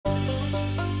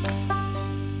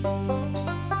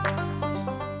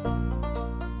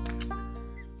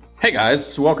Hey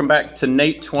guys, welcome back to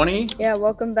Nate 20. Yeah,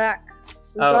 welcome back.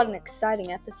 We've got an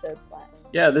exciting episode planned.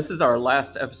 Yeah, this is our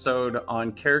last episode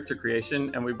on character creation,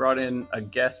 and we brought in a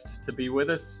guest to be with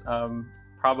us.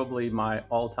 Probably my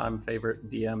all-time favorite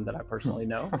DM that I personally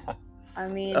know. I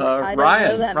mean, I don't Ryan.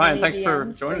 know that Ryan, many thanks for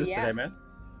DMs, joining but us yeah. today, man.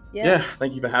 Yeah,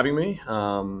 thank you for having me.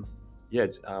 My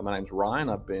name's Ryan.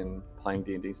 I've been playing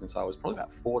D&D since I was probably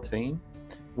about 14.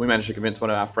 We managed to convince one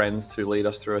of our friends to lead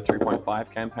us through a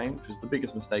 3.5 campaign, which was the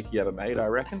biggest mistake he ever made, I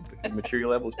reckon, because the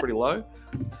material level was pretty low.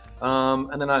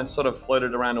 And then I sort of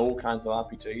floated around all kinds of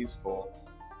RPGs for,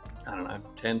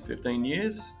 10, 15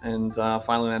 years, and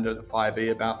finally landed at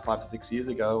 5e about 5 to 6 years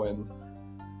ago. And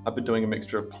I've been doing a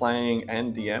mixture of playing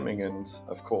and DMing, and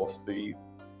of course the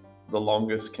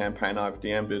longest campaign I've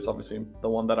DM'd is obviously the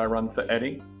one that I run for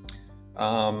Eddie.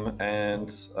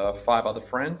 And 5 other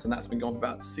friends, and that's been going for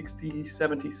about 60,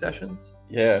 70 sessions.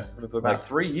 Yeah. For about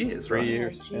 3 years, 3 right?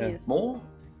 years. Yeah. More?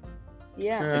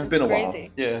 Yeah, It's been a while.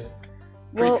 crazy. Yeah.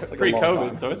 Well, It's like a long Pre-COVID,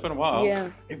 time. so it's been a while.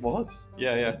 yeah. It was.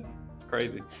 Yeah. It's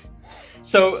crazy.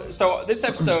 So this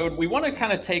episode, we want to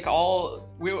kind of take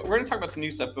we're going to talk about some new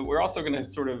stuff, but we're also going to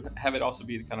sort of have it also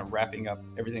be kind of wrapping up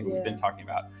everything we've been talking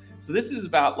about. So this is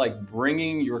about like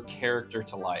bringing your character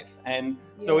to life. And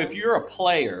so if you're a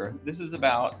player, this is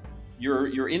about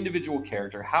your individual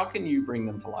character. How can you bring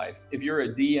them to life? If you're a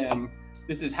DM,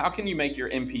 this is how can you make your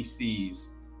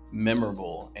NPCs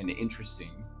memorable and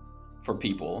interesting for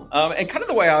people. And kind of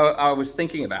the way I was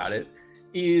thinking about it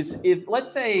is, if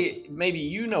let's say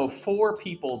maybe 4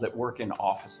 people that work in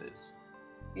offices.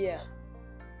 Yeah.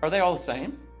 Are they all the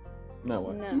same? No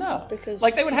way. No. Because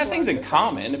Like they would have people things aren't in the same.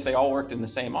 common if they all worked in the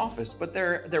same office, but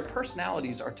their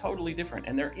personalities are totally different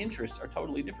and their interests are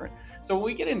totally different. So when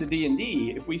we get into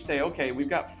D&D, if we say, okay, we've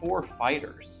got 4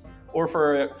 fighters, or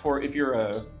for if you're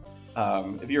a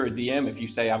DM, if you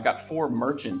say I've got 4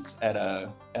 merchants at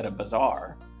a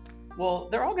bazaar, well,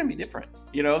 they're all going to be different.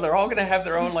 They're all going to have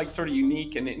their own like sort of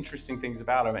unique and interesting things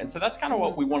about them. And so that's kind of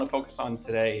what we want to focus on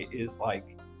today, is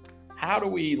like, how do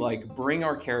we like bring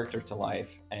our character to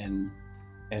life and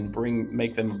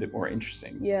make them a bit more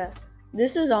interesting? Yeah.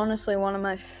 This is honestly one of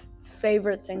my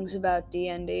favorite things about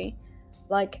D&D.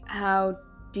 Like how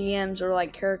DMs or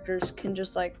like characters can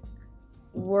just like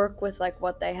work with like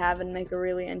what they have and make a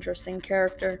really interesting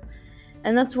character.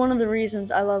 And that's one of the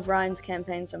reasons I love Ryan's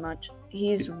campaign so much.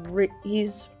 He's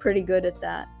pretty good at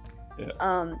that.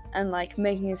 Yeah. And like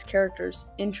making his characters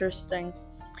interesting.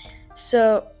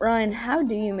 So Ryan, how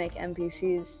do you make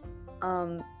NPCs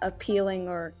appealing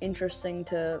or interesting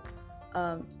to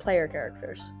player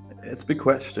characters? It's a big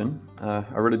question, a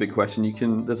really big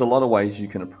question. There's a lot of ways you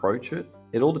can approach it.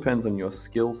 It all depends on your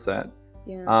skill set.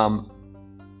 Yeah.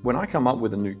 When I come up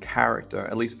with a new character,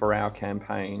 at least for our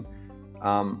campaign,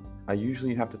 I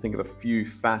usually have to think of a few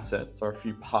facets or a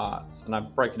few parts, and I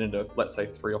break it into, let's say,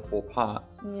 3 or 4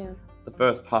 parts. Yeah. The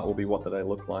first part will be, what do they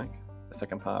look like? The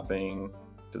second part being,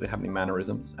 do they have any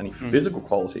mannerisms, any physical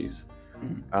qualities?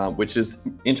 Which is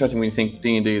interesting when you think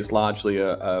D&D is largely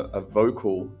a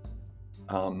vocal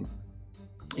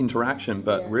interaction,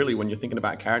 but really when you're thinking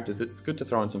about characters, it's good to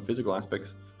throw in some physical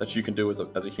aspects that you can do as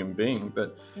a human being.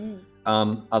 But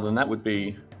other than that would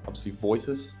be obviously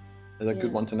voices is a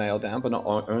good one to nail down, but not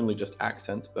only just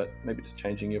accents, but maybe just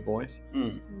changing your voice.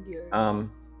 Yeah.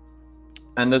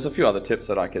 And there's a few other tips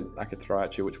that I could throw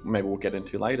at you, which maybe we'll get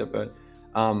into later. But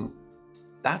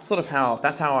that's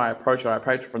how I approach it. I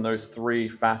approach it from those 3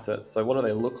 facets. So what do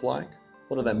they look like?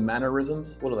 What are their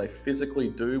mannerisms? What do they physically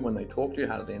do when they talk to you?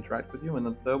 How do they interact with you? And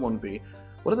the third one would be,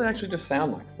 what do they actually just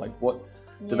sound like? Like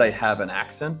do they have an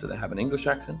accent? Do they have an English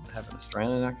accent? Do they have an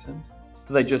Australian accent?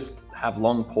 Do they just have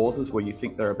long pauses where you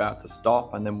think they're about to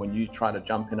stop, and then when you try to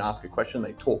jump in and ask a question,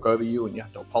 they talk over you and you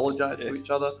have to apologize to each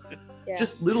other? Yeah.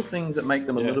 Just little things that make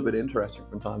them a little bit interesting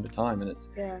from time to time. And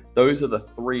those are the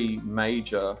 3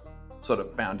 major sort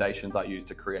of foundations I use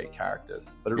to create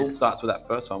characters. But it all starts with that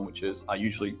first one, which is I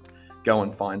usually go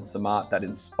and find some art that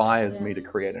inspires me to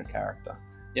create a character.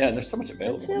 Yeah, and there's so much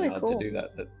available really now cool. to do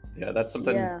that. That's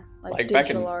something like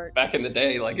back art. in the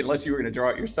day, like unless you were going to draw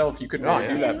it yourself, you could not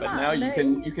do that. But now you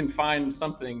can find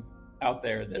something out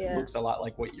there that looks a lot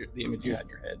like the image you had in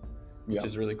your head, which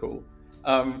is really cool.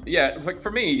 Like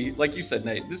for me, like you said,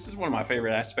 Nate, this is one of my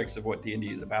favorite aspects of what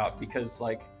D&D is about, because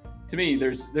like to me,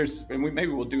 there's and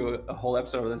maybe we'll do a whole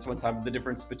episode of this one time, the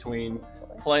difference between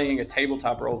playing a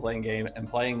tabletop role-playing game and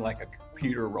playing like a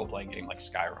computer role-playing game like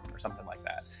Skyrim or something like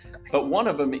that. But one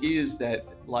of them is that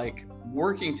like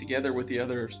working together with the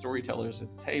other storytellers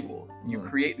at the table, you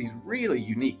create these really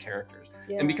unique characters.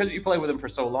 And because you play with them for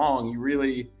so long,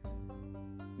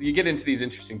 you get into these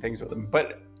interesting things with them.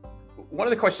 But one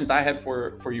of the questions I had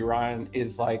for you, Ryan,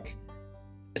 is like,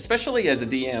 especially as a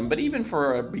DM, but even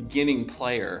for a beginning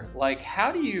player, like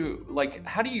how do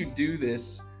you do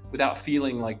this without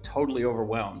feeling like totally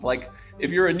overwhelmed? Like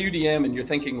if you're a new DM and you're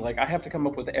thinking like, I have to come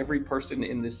up with every person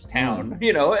in this town,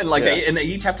 you know, and like they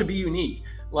each have to be unique.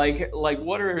 Like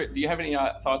do you have any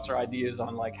thoughts or ideas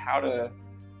on like how to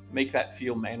make that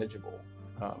feel manageable?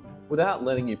 Without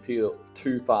letting you peel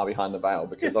too far behind the veil,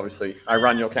 because obviously I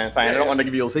run your campaign. I don't want to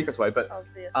give you all secrets away, but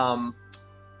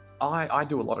I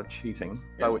do a lot of cheating,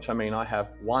 by which I mean I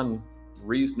have one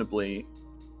reasonably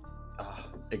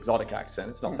exotic accent.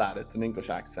 It's not that, it's an English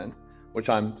accent, which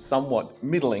I'm somewhat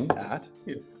middling at.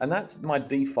 And that's my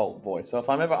default voice. So if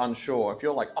I'm ever unsure, if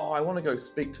you're like, oh, I want to go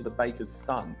speak to the baker's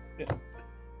son.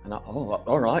 And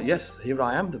all right, yes, here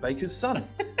I am, the baker's son.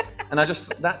 And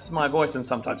that's my voice. And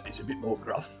sometimes it's a bit more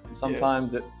gruff. And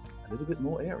sometimes it's a little bit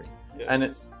more airy. And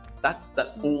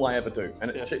that's all I ever do.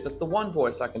 And that's the one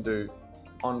voice I can do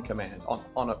on command.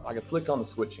 I can flick on the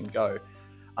switch and go.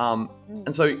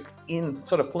 And so in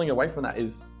sort of pulling away from that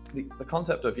is the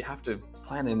concept of you have to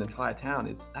plan an entire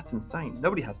town that's insane.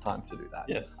 Nobody has time to do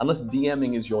that. Unless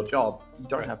DMing is your job, you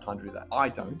don't have time to do that. I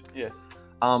don't.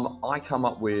 I come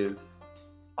up with,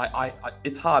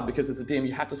 it's hard because as a DM,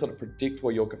 you have to sort of predict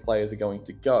where your players are going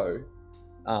to go.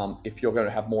 If you're going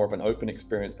to have more of an open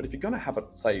experience, but if you're going to have it,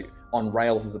 say, on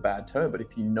rails is a bad term, but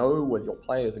if you know where your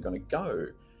players are going to go,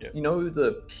 you know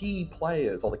the key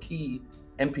players or the key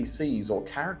NPCs or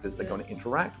characters they're going to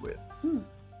interact with.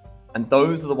 And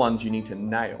those are the ones you need to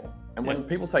nail. And when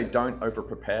people say don't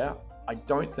over-prepare, I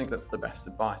don't think that's the best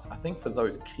advice. I think for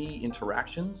those key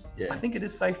interactions, I think it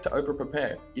is safe to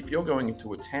over-prepare. If you're going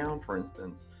into a town, for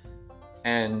instance,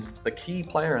 and the key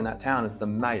player in that town is the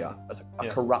mayor, as a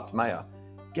corrupt mayor,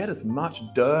 get as much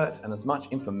dirt and as much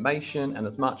information and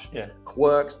as much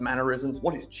quirks, mannerisms,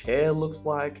 what his chair looks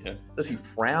like. Does he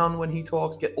frown when he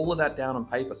talks? Get all of that down on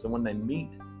paper. So when they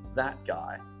meet that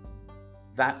guy,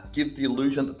 that gives the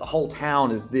illusion that the whole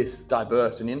town is this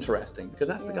diverse and interesting, because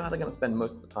that's the guy they're going to spend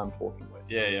most of the time talking with.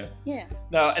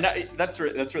 No, and that's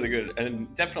really good.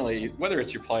 And definitely, whether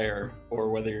it's your player or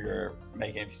whether you're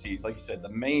making NPCs, like you said, the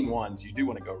main ones, you do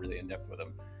want to go really in depth with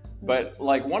them. But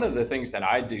like one of the things that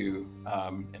I do,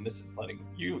 and this is letting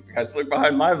you guys look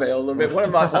behind my veil a little bit. One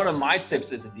of my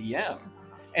tips as a DM,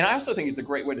 and I also think it's a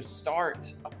great way to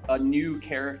start a new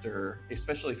character,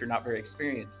 especially if you're not very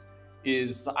experienced,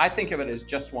 is I think of it as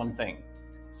just one thing.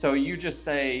 So you just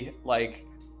say like,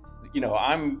 you know,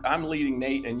 I'm leading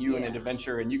Nate and you in an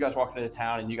adventure, and you guys walk into the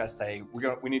town and you guys say,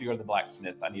 we need to go to the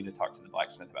blacksmith. I need to talk to the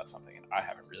blacksmith about something, and I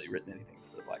haven't really written anything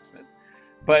for the blacksmith.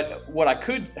 But what I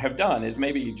could have done is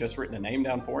maybe just written a name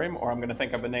down for him, or I'm going to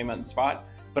think of a name on the spot.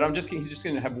 But he's just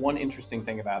going to have one interesting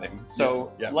thing about him.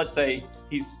 So let's say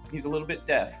he's a little bit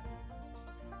deaf.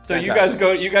 So you guys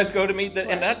go to meet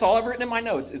and that's all I've written in my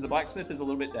notes is the blacksmith is a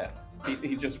little bit deaf.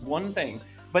 He's just one thing.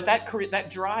 But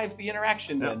that drives the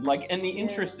interaction then, like, and the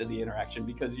interest of the interaction,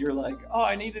 because you're like, oh,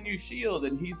 I need a new shield,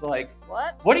 and he's like,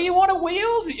 what do you want to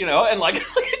wield? You know, and like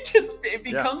it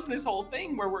becomes this whole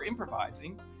thing where we're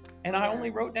improvising. And I only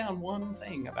wrote down one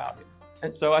thing about it.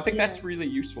 And so I think that's really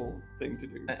useful thing to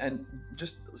do. And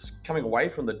just coming away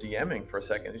from the DMing for a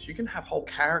second, is you can have whole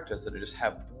characters that just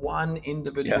have one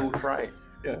individual trait.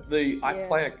 I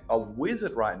play a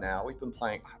wizard right now. We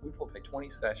probably play 20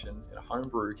 sessions in a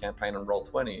homebrew campaign on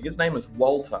Roll20. His name is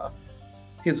Walter.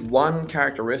 His one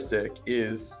characteristic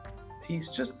is he's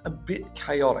just a bit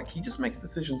chaotic. He just makes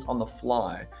decisions on the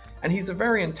fly. And he's a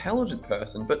very intelligent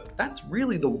person, but that's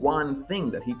really the one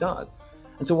thing that he does.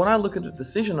 And so when I look at a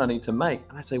decision I need to make,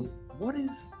 and I say,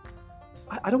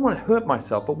 I don't want to hurt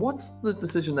myself, but what's the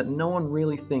decision that no one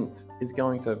really thinks is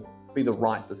going to be the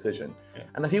right decision?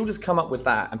 And then he'll just come up with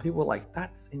that, and people are like,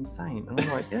 that's insane. And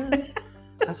I'm like,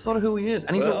 that's sort of who he is.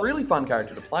 And he's a really fun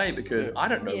character to play, because I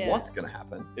don't know what's going to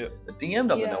happen. The DM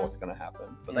doesn't know what's going to happen,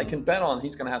 but they can bet on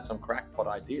he's going to have some crackpot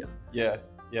idea. You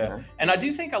know? And I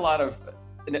do think a lot of,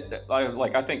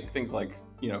 I think things like,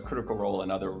 you know, Critical Role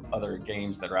and other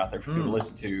games that are out there for people to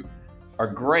listen to are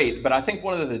great. But I think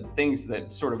one of the things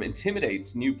that sort of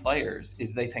intimidates new players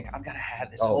is they think, I've got to have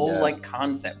this whole like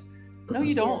concept. No,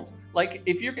 you don't. Like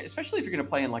especially if you're going to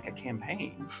play in like a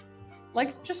campaign,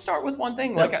 like just start with one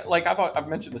thing. Like I've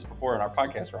mentioned this before in our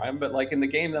podcast, Ryan, but like in the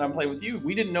game that I'm playing with you,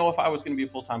 we didn't know if I was going to be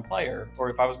a full-time player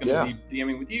or if I was going to be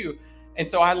DMing with you. And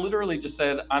so I literally just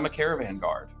said, I'm a caravan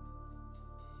guard.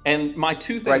 And my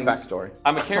two things, great backstory.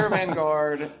 I'm a caravan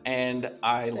guard and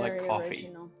I like coffee.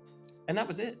 Original. And that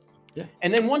was it.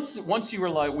 And then once you were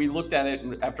like, we looked at it,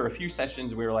 and after a few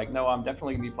sessions, we were like, no, I'm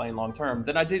definitely gonna be playing long term.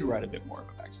 Then I did write a bit more of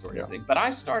a backstory, I think. But I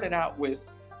started out with,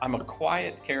 I'm a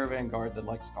quiet caravan guard that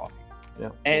likes coffee.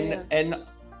 And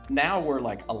now we're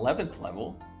like 11th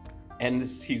level, and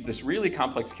he's this really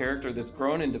complex character that's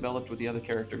grown and developed with the other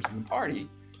characters in the party,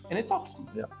 and it's awesome.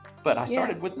 Yeah. But I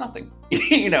started with nothing,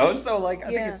 so like I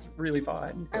think it's really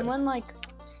fine. And when like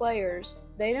players,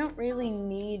 they don't really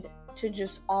need to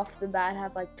just off the bat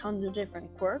have like tons of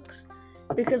different quirks,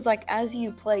 because like as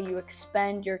you play, you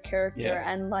expand your character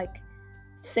and like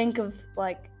think of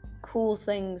like cool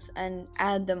things and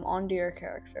add them onto your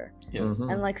character,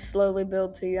 and like slowly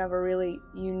build till you have a really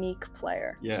unique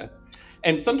player.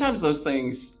 And sometimes those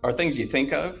things are things you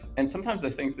think of, and sometimes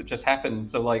they're things that just happen.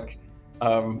 So like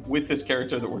with this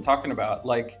character that we're talking about,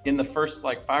 like in the first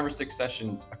like 5 or 6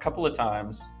 sessions, a couple of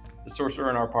times the sorcerer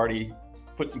in our party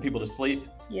put some people to sleep,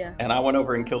 and I went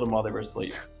over and killed them while they were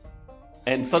asleep.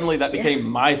 And suddenly that became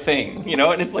my thing,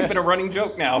 and it's like been a running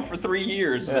joke now for 3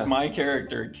 years that my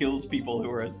character kills people who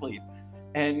are asleep.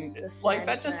 And like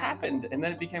that just happened, and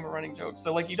then it became a running joke.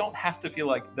 So like you don't have to feel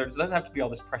like there doesn't have to be all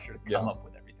this pressure to come up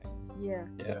with everything. Yeah,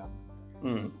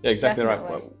 exactly.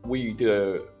 Definitely. Right. We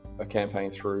did a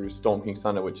campaign through Storm King's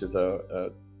Thunder, which is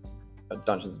a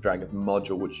Dungeons and Dragons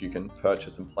module which you can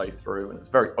purchase and play through, and it's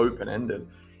very open-ended.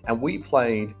 And we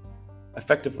played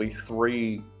effectively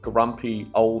 3 grumpy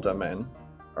older men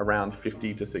around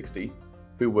 50 to 60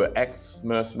 who were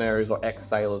ex-mercenaries or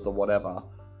ex-sailors or whatever.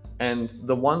 And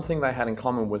the one thing they had in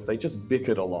common was they just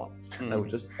bickered a lot. They were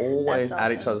just always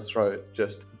at each other's throat,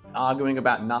 just arguing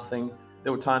about nothing.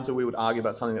 There were times where we would argue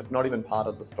about something that's not even part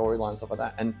of the storyline and stuff like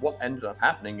that. And what ended up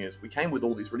happening is we came with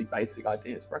all these really basic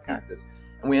ideas for our characters,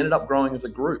 and we ended up growing as a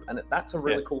group. And that's a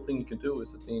really cool thing you can do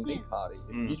as a D&D party.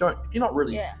 If you're not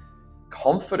really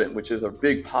confident, which is a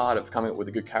big part of coming up with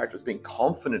a good character, is being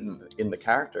confident in the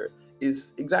character,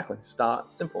 is exactly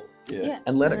start simple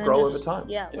and let it grow over time.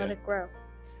 Let it grow.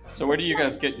 So where do you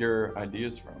guys get your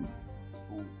ideas from?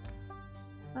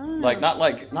 Like not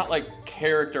like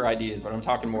character ideas, but I'm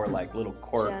talking more like little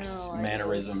quirks,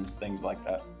 mannerisms, things like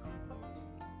that.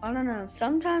 I don't know.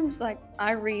 Sometimes like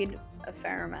I read a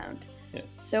fair amount.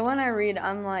 So when I read,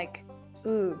 I'm like,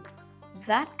 ooh,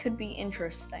 that could be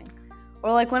interesting.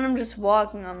 Or like when I'm just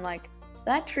walking, I'm like,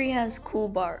 that tree has cool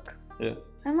bark.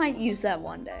 I might use that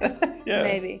one day.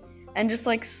 Maybe. And just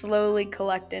like slowly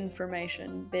collect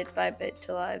information bit by bit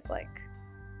till I've like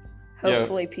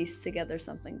hopefully pieced together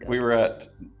something good. We were at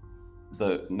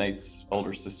Nate's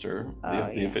older sister,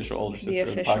 the official older sister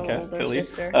of the podcast, Tilly.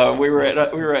 We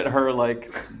were at her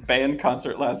like band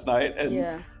concert last night,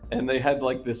 and they had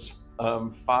like this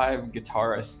 5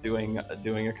 guitarists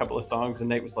doing a couple of songs, and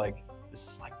Nate was like,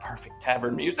 "This is like perfect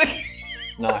tavern music."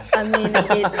 Nice. I mean,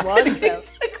 it was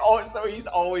though. So he's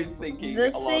always thinking.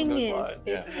 The along thing those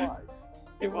is,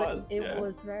 lines. it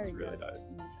was very really good.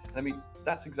 Nice. I mean,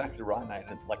 that's exactly right, Nate.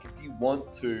 And like, if you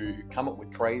want to come up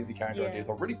with crazy character ideas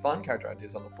or really fun character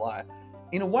ideas on the fly,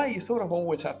 in a way, you sort of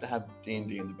always have to have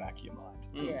D&D in the back of your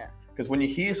mind. Because when you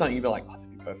hear something, you'll be like, "Oh,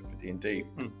 that'd be perfect for D&D."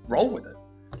 Roll with it.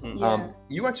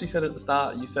 You actually said at the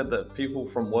start, you said that people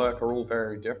from work are all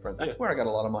very different. That's where I got a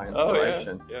lot of my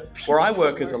inspiration. Where I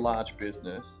work as a large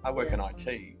business, I work in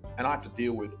IT, and I have to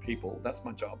deal with people. That's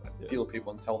my job. I deal with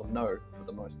people and tell them no for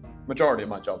the majority of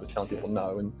my job is telling people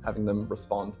no and having them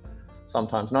respond.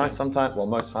 Sometimes nice, sometimes, well,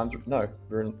 most times no,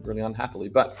 really unhappily.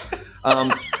 But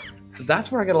that's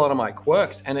where I get a lot of my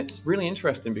quirks, and it's really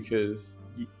interesting because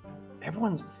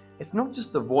it's not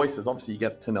just the voices. Obviously, you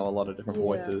get to know a lot of different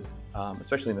voices,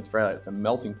 especially in Australia. It's a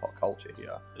melting pot culture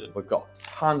here. We've got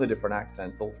tons of different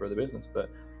accents all through the business, but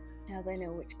now they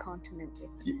know which continent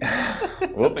we live in.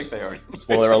 Whoops! I think they are.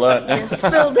 Spoiler alert! You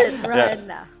spilled it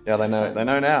now. Yeah, they know. They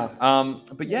know now.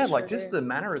 But like just the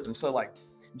mannerisms. So like,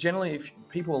 generally, if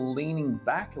people are leaning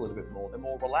back a little bit more, they're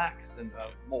more relaxed and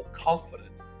more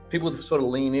confident. People that sort of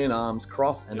lean in, arms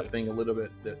crossed, end up being a little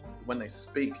bit. When they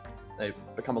speak, they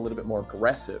become a little bit more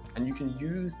aggressive, and you can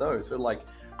use those. So like,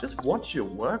 just watch your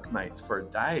workmates for a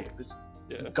day. This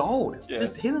gold. It's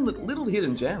just little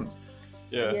hidden gems.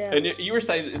 And you were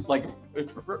saying like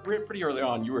pretty early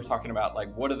on, you were talking about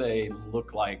like what do they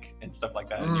look like and stuff like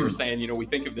that. And you were saying, we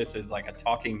think of this as like a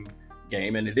talking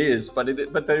game, and it is, but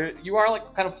you are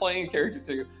like kind of playing a character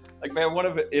too. Like, man,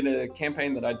 in a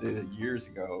campaign that I did years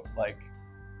ago, like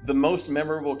the most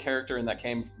memorable character in that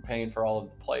campaign for all of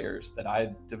the players that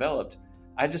I developed,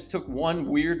 I just took one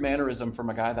weird mannerism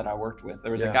from a guy that I worked with.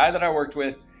 There was a guy that I worked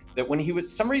with that when he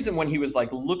was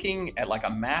like looking at like a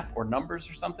map or numbers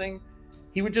or something,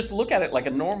 he would just look at it like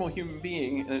a normal human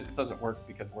being, and it doesn't work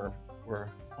because we're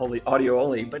only audio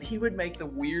only, but he would make the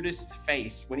weirdest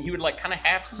face when he would like kind of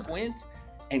half squint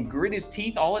and grit his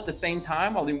teeth all at the same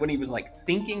time when he was like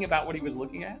thinking about what he was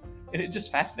looking at. And it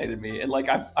just fascinated me. And like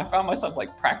I found myself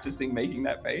like practicing making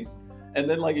that face. And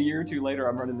then like a year or two later,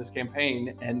 I'm running this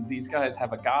campaign, and these guys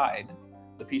have a guide.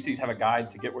 The PCs have a guide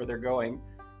to get where they're going.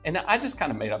 And I just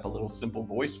kind of made up a little simple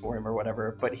voice for him or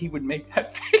whatever, but he would make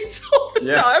that face all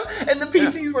the time. And the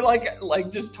PCs were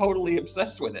like just totally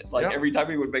obsessed with it. Like every time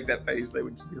he would make that face, they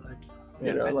would just be like,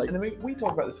 you know, like. And then we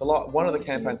talk about this a lot. One of the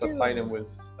campaigns I played in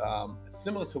was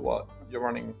similar to what you're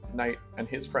running Nate and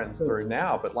his friends through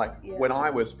now. But like when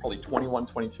I was probably 21,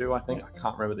 22, I think, I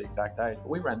can't remember the exact age, but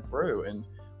we ran through and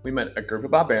we met a group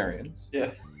of barbarians.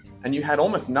 Yeah. And you had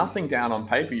almost nothing down on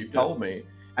paper, you've told me.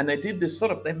 And they did this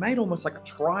they made almost like a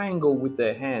triangle with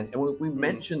their hands. And we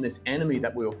mentioned this enemy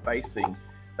that we were facing.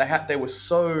 They were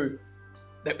so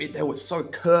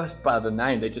cursed by the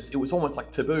name. It was almost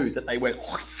like taboo that they went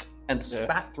and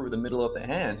spat through the middle of their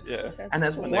hands. Yeah. And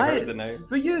as players,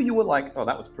 for you were like, oh,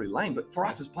 that was pretty lame. But for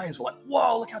us as players, we're like,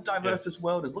 whoa, look how diverse this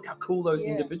world is. Look how cool those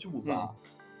individuals are.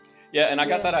 Yeah, and I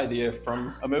got that idea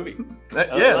from a movie. From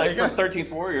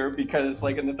 13th Warrior, because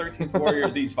like in the 13th Warrior,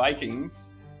 these Vikings,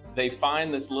 they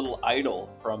find this little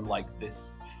idol from like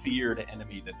this feared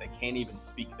enemy that they can't even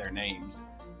speak their names.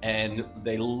 And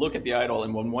they look at the idol,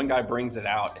 and when one guy brings it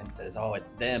out and says, oh,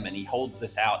 it's them, and he holds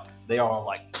this out, they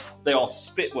all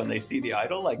spit when they see the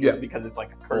idol, because it's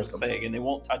like a cursed thing, and they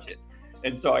won't touch it.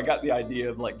 And so I got the idea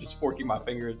of like just forking my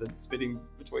fingers and spitting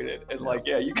between it. And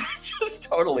you guys just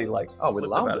totally like, oh, we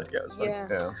love it. Yeah, it was fun.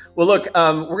 Yeah. Well, look,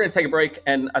 we're going to take a break.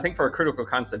 And I think for a critical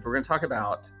concept, we're going to talk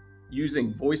about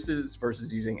using voices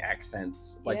versus using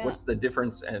accents. Like what's the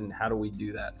difference and how do we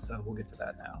do that? So we'll get to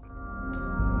that now.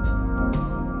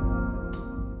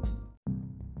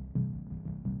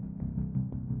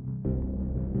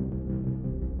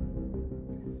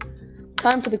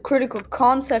 Time for the critical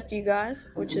concept, you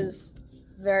guys, which is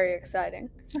very exciting.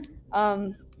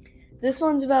 This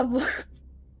one's about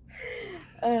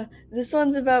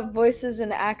voices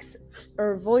and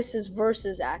voices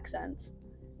versus accents,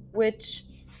 which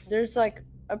there's like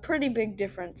a pretty big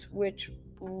difference, which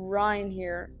Ryan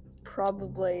here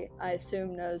probably, I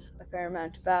assume, knows a fair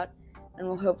amount about, and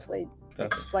will hopefully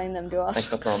explain them to us. Thanks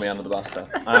for throwing me under the bus there.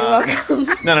 You're welcome.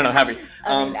 No, happy.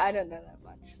 I mean, I don't know that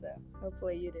much, so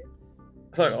hopefully you do.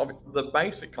 So the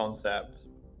basic concept,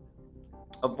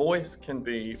 a voice can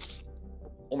be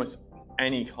almost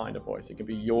any kind of voice. It can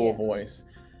be your voice.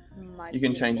 You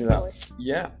can change it out.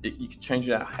 Yeah, you can change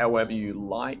it out however you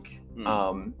like.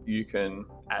 You can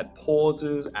add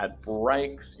pauses, add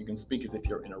breaks. You can speak as if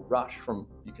you're in a rush.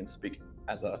 You can speak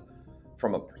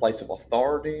from a place of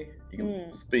authority. You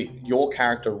can speak. Your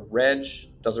character Reg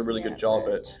does a really good job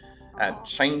at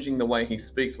changing the way he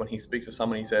speaks. When he speaks to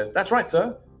someone, he says, "That's right,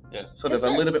 sir." Yeah. Sort of a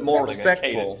little bit more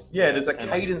respectful. There's a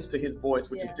cadence to his voice,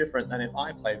 which is different than if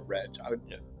I played Reg.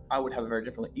 I would have it very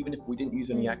differently, even if we didn't use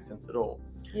any accents at all.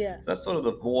 Yeah. So that's sort of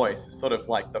the voice. It's sort of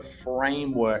like the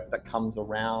framework that comes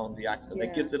around the accent.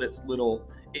 It gives it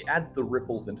it adds the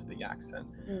ripples into the accent.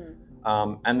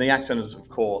 And the accent is, of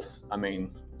course,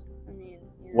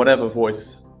 whatever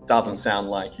voice doesn't sound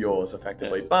like yours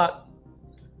effectively. But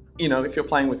if you're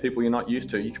playing with people you're not used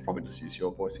to, you could probably just use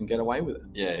your voice and get away with it.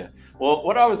 Yeah. Well,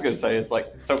 what I was going to say is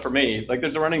so for me,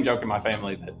 there's a running joke in my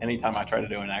family that anytime I try to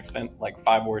do an accent,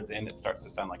 5 words in, it starts to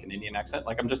sound like an Indian accent.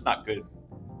 I'm just not good.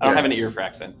 I don't have an ear for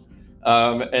accents.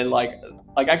 And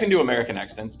I can do American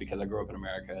accents because I grew up in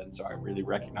America, and so I really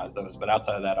recognize those. But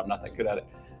outside of that, I'm not that good at it.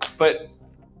 But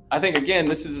I think, again,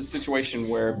 this is a situation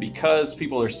where because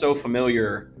people are so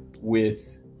familiar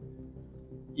with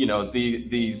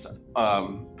these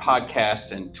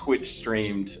podcasts and Twitch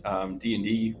streamed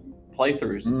D&D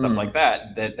playthroughs and stuff like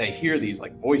that they hear these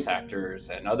voice actors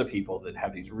and other people that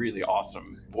have these really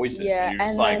awesome voices, and you're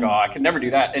just I could never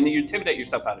do that, and you intimidate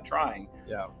yourself out of trying.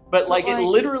 But it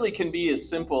literally can be as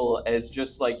simple as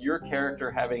just your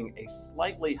character having a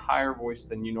slightly higher voice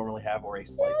than you normally have, or a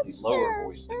slightly lower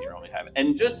voice than you normally have,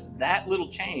 and just that little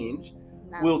change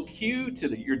will cue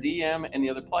to your DM and the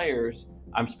other players,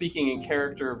 I'm speaking in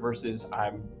character versus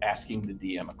I'm asking the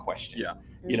DM a question. Yeah.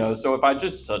 So if I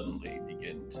just suddenly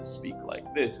begin to speak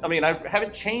like this, I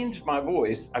haven't changed my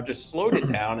voice. I've just slowed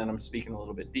it down and I'm speaking a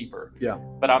little bit deeper. Yeah.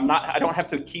 But I don't have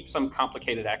to keep some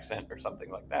complicated accent or something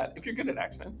like that. If you're good at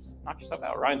accents, knock yourself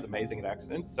out. Ryan's amazing at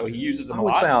accents, so he uses them a lot.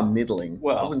 I would say I'm middling.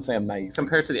 Well, I wouldn't say amazing.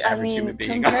 Compared to the average human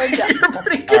being, compared to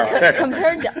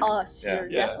us, you're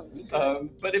definitely good.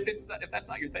 But if that's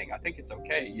not your thing, I think it's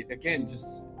okay. Again,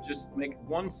 just make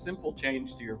one simple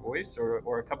change to your voice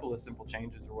or a couple of simple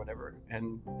changes or whatever,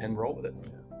 and roll with it.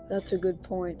 That's a good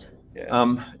point. Yeah.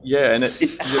 And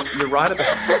you're right about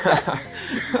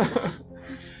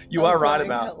you are right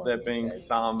about there being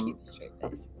some. Keep a straight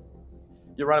face.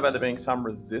 you're right about there being some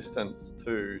resistance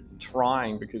to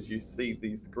trying, because you see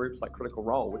these groups like Critical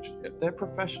Role, which they're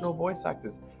professional voice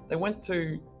actors. They went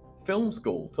to film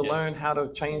school to learn how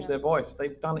to change their voice.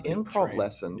 They've done improv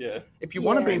lessons. Yeah. If you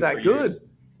want to be that For good,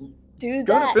 do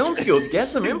go that. to film school, get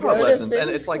some Go improv to lessons. film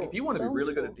And it's like, school, if you want to be film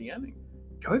really good at school. DMing,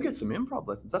 go get some improv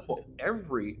lessons. That's what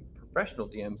every professional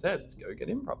DM says, is go get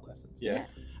improv lessons. Yeah.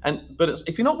 But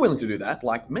if you're not willing to do that,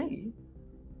 like me,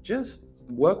 just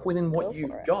work within what Go you've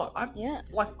for it. got.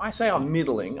 Like I say, I'm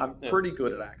middling. I'm pretty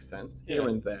good at accents here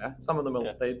and there. Some of them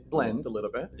they blend a little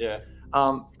bit. Yeah.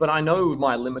 But I know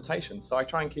my limitations, so I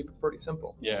try and keep it pretty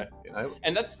simple. Yeah. You know.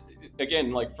 And that's,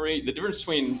 again, like for me, the difference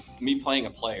between me playing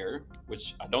a player,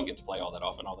 which I don't get to play all that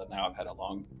often, although now I've had a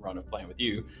long run of playing with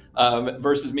you,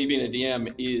 versus me being a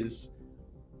DM is,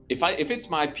 if it's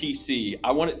my PC,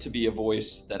 I want it to be a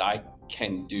voice that I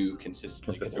can do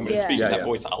consistently. I'm going to speak that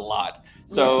voice a lot.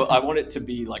 So I want it to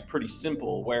be like pretty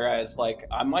simple. Whereas like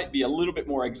I might be a little bit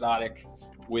more exotic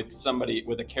with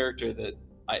a character that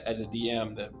as a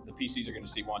DM, the PCs are going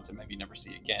to see once and maybe never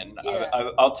see again.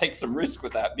 I'll take some risk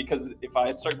with that, because if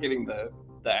I start getting the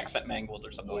accent mangled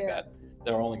or something like that,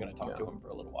 they're only going to talk to him for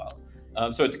a little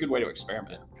while. So it's a good way to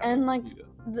experiment. And like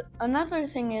another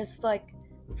thing is, like,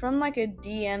 from like a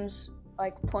DM's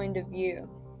like point of view,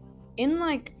 in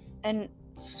like a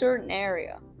certain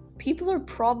area, people are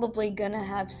probably gonna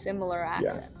have similar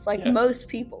accents, most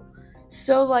people.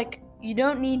 So like you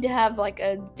don't need to have like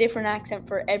a different accent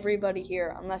for everybody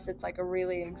here, unless it's like a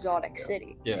really exotic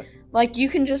city. Yeah. Like you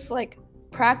can just like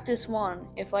practice one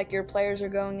if like your players are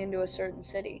going into a certain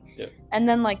city, and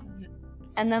then like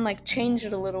change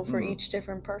it a little for each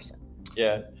different person.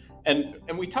 Yeah. And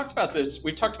we talked about this.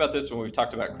 We've talked about this when we've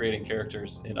talked about creating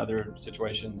characters in other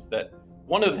situations. That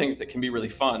one of the things that can be really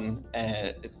fun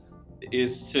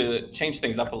is to change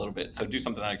things up a little bit. So do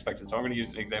something unexpected. So I'm going to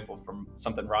use an example from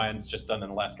something Ryan's just done in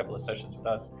the last couple of sessions with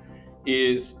us.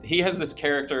 Is he has this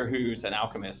character who's an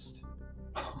alchemist,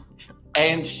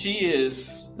 and she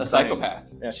is a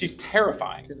psychopath. Yeah, she's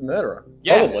terrifying. She's a murderer.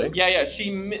 Yeah, probably. Yeah.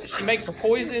 She makes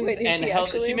poisons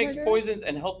she makes poisons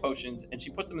and health potions, and she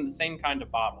puts them in the same kind of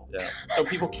bottle. Yeah. So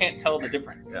people can't tell the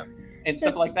difference. Yeah. And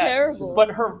stuff like that. Terrible. But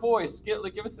her voice, give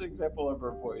us an example of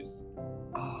her voice.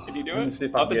 Can you do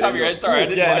it? Off the top of your head? Sorry, I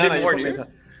didn't warn you.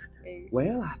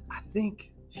 Well, I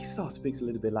think she sort of speaks a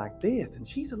little bit like this, and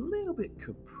she's a little bit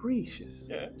capricious.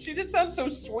 Yeah, she just sounds so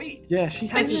sweet. Yeah, she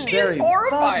has this very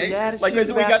horrifying. Like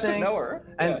as we got to know her.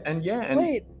 And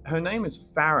her name is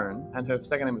Farron, and her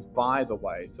second name is By the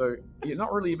Way. So you're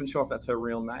not really even sure if that's her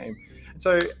real name.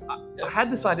 So I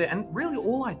had this idea, and really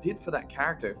all I did for that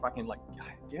character, if I can like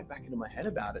get back into my head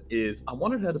about it, is I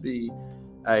wanted her to be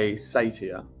a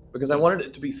satyr, because I wanted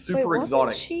it to be super exotic.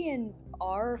 Wasn't she in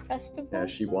our festival? Yeah,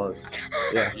 she was.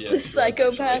 Yeah. The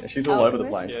psychopath. She's all over the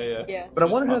place. Yeah. But I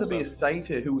wanted her to be a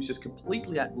satyr who was just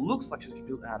completely looks like she's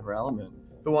completely out of her element.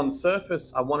 But on the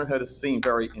surface, I wanted her to seem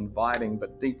very inviting,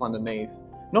 but deep underneath,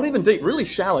 not even deep, really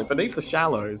shallow, beneath the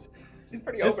shallows. She's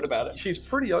pretty open about it. She's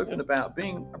pretty open about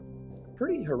being a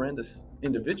pretty horrendous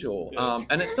individual. Yeah.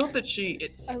 And it's not that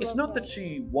it's not that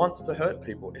she wants to hurt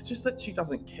people. It's just that she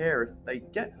doesn't care if they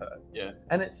get hurt. Yeah.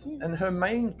 And her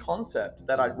main concept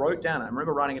that I wrote down, I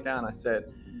remember writing it down, I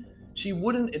said, she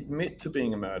wouldn't admit to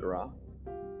being a murderer,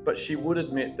 but she would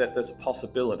admit that there's a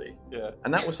possibility. Yeah.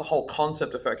 And that was the whole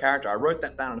concept of her character. I wrote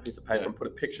that down on a piece of paper and put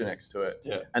a picture next to it.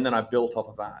 Yeah. And then I built off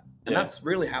of that. And that's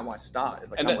really how I start,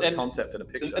 is I come with a concept and a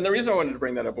picture. And the reason I wanted to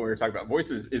bring that up when we were talking about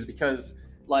voices is because,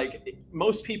 like,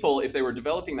 most people, if they were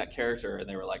developing that character and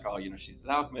they were like, oh, she's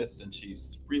an alchemist and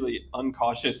she's really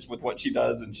uncautious with what she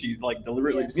does, and she like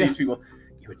deliberately deceives people,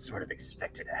 you would sort of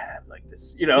expect her to have like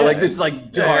this, like this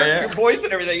like dark voice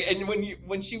and everything. And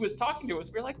when she was talking to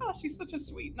us, we were like, oh, she's such a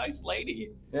sweet, nice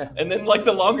lady. Yeah. And then like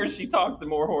the longer she talked, the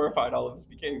more horrified all of us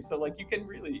became. So like you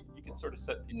can sort of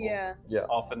set people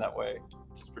off in that way,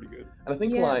 which is pretty good. And I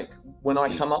think like when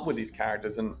I come up with these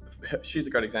characters, and she's a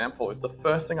great example, is the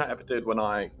first thing I ever did when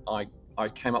I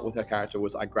came up with her character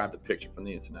was I grabbed a picture from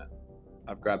the internet.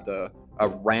 I've grabbed a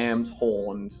ram's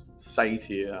horned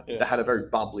satyr that had a very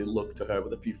bubbly look to her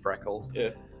with a few freckles. Yeah.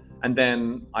 And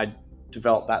then I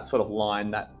developed that sort of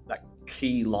line, that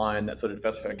key line that sort of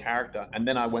developed her character. And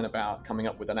then I went about coming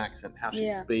up with an accent, how she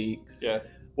speaks,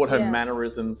 what her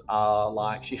mannerisms are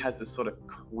like. She has this sort of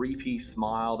creepy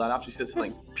smile that after she says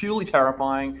something purely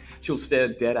terrifying, she'll stare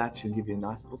dead at you and give you a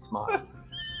nice little smile.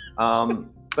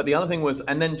 But the other thing was,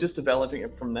 and then just developing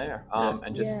it from there,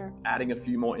 and just adding a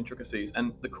few more intricacies.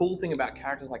 And the cool thing about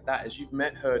characters like that is you've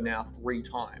met her now 3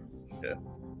 times. Yeah.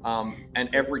 And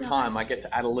every time I get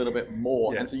to add a little bit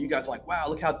more. Yeah. And so you guys are like, wow,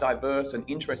 look how diverse and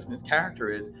interesting this character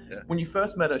is. Yeah. When you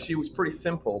first met her, she was pretty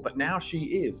simple, but now she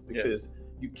is because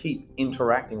you keep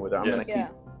interacting with her. I'm going to keep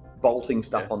bolting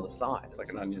stuff on the side. It's like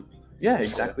an onion. Yeah,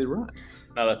 exactly right.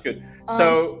 No, that's good.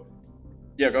 So,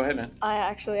 yeah, go ahead, man. I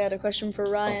actually had a question for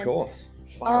Ryan. Of course.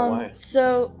 Far away.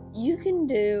 So you can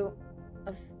do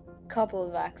a couple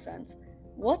of accents.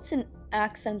 What's an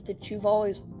accent that you've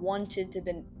always wanted to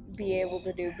be able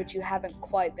to do, but you haven't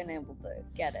quite been able to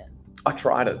get it? I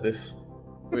tried it with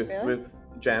Really?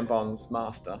 Jambon's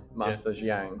master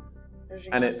Jiang,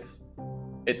 and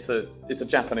it's a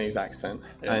Japanese accent,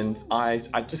 and I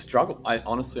just struggle. I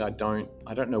honestly I don't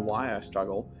know why I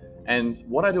struggle. And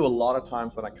what I do a lot of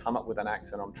times when I come up with an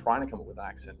accent, I'm trying to come up with an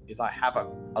accent, is I have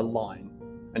a line,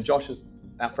 and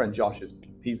our friend Josh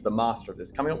he's the master of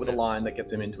this, coming up with a line that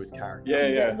gets him into his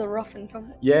character. The rough and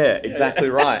tumble. Yeah, exactly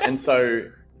right. And so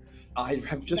I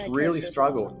have just That really character's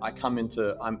struggled.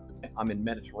 awesome. I'm in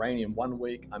Mediterranean one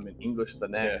week, I'm in English the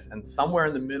next, and somewhere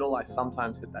in the middle I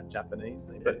sometimes hit that Japanese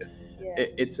thing. But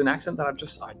it's an accent that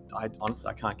I honestly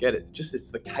I can't get it. It's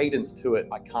the cadence to it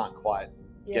I can't quite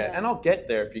get. And I'll get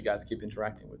there if you guys keep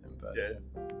interacting with him. But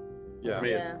I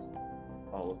mean, it's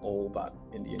all but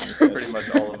Indian. Pretty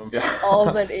much all of them.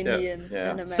 All but Indian and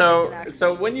American So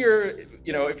accents. when you're,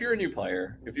 if you're a new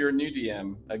player, if you're a new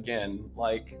DM, again,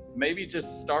 like maybe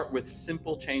just start with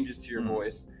simple changes to your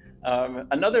voice.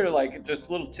 Another just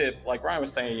little tip, like Ryan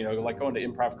was saying, like going to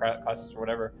improv classes or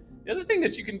whatever. The other thing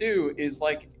that you can do is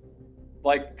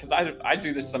because I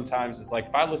do this sometimes, is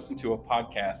if I listen to a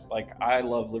podcast, I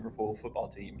love Liverpool football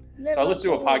team. So I listen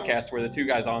to a podcast where the two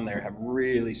guys on there have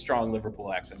really strong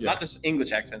Liverpool accents, not just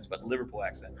English accents, but Liverpool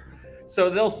accents. So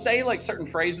they'll say certain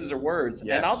phrases or words,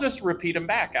 and I'll just repeat them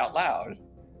back out loud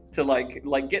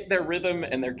to get their rhythm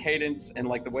and their cadence and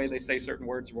the way they say certain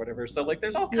words or whatever. So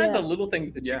there's all kinds of little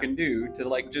things that you can do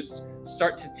to just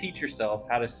start to teach yourself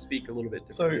how to speak a little bit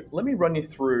differently. So let me run you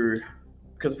through,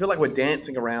 because I feel like we're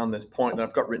dancing around this point that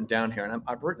I've got written down here, and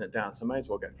I've written it down, so I may as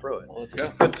well go through it. Well, let's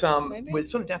go. But we're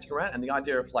sort of dancing around, and the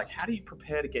idea of how do you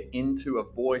prepare to get into a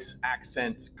voice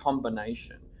accent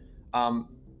combination?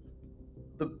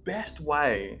 The best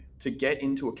way to get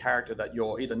into a character that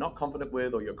you're either not confident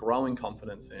with or you're growing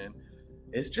confidence in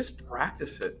is just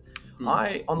practice it.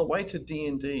 On the way to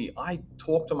D&D, I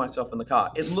talk to myself in the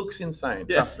car. It looks insane,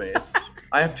 trust me.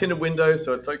 I have tinted windows,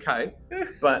 so it's okay.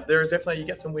 But there are definitely, you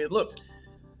get some weird looks.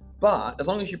 But as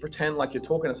long as you pretend like you're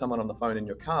talking to someone on the phone in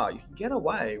your car, you can get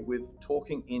away with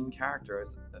talking in character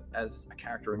as a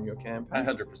character in your campaign.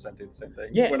 I 100% do the same thing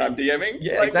when I'm DMing.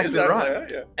 Yeah, exactly right.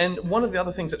 Yeah. And one of the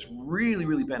other things that's really,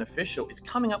 really beneficial is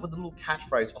coming up with a little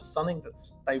catchphrase or something that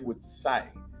they would say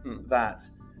that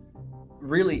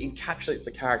really encapsulates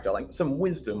the character, like some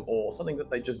wisdom or something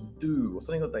that they just do or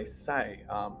something that they say.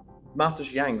 Master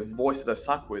Jiang, this voice that I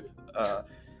suck with,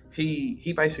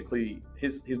 he basically,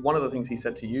 his one of the things he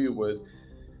said to you was,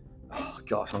 oh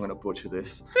gosh, I'm going to butcher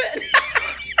this.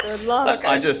 Good luck. So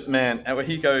I just, man, and when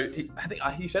I think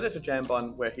he said it to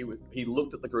Jambon where he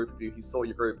looked at the group of you, he saw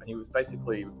your group, and he was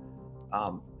basically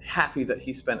happy that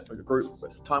he spent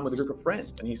time with a group of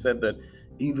friends. And he said that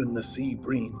even the sea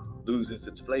bream loses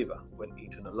its flavor when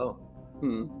eaten alone.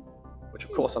 Which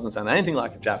of course doesn't sound anything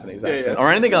like a Japanese accent or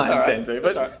anything I intend to,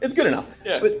 but it's good enough.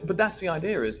 Yeah. But that's the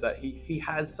idea, is that he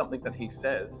has something that he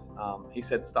says. He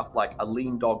said stuff like a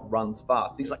lean dog runs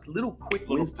fast. These little quick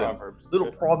wisdoms,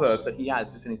 proverbs that he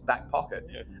has just in his back pocket.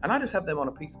 Yeah. And I just have them on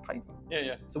a piece of paper.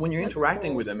 Yeah. So when you're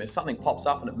interacting with them, if something pops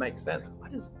up and it makes sense,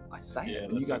 I say it,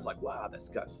 and you guys are like, wow, this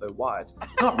guy's so wise.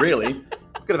 Not really.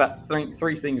 I've got about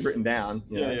three things written down.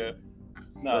 Yeah.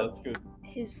 No, that's good.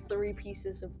 His 3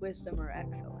 pieces of wisdom are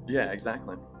excellent. Yeah,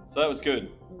 exactly. So that was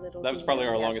good. That was probably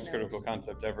our longest critical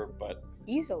concept ever, but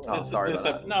easily. Sorry about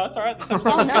that. No, it's all right.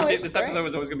 This episode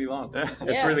was always going to be long.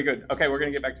 It's really good. Okay, we're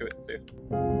going to get back to it too.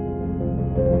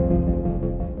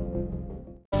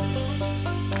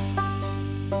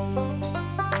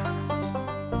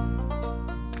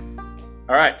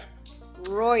 All right.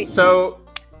 Roy. So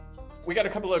we got a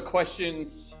couple of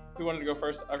questions. Who wanted to go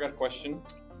first? I've got a question.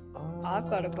 I've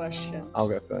got a question. I'll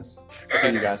go first.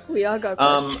 Okay, you guys. We all got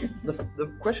questions. The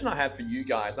question I have for you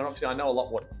guys, and obviously I know a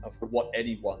lot of what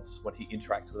Eddie wants when he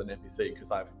interacts with an NPC,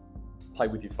 because I've played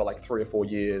with you for 3 or 4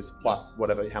 years, plus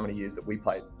how many years that we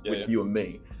played with you and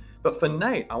me. But for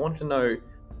Nate, I want to know,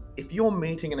 if you're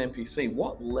meeting an NPC,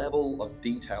 what level of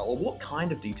detail or what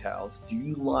kind of details do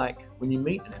you like when you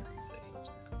meet an NPC?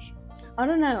 I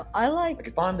don't know. I like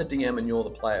if I'm the DM and you're the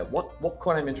player, what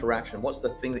kind of interaction? What's the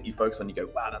thing that you focus on? You go,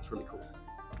 wow, that's really cool.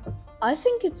 I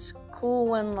think it's cool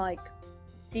when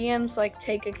DMs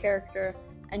take a character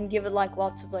and give it like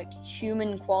lots of like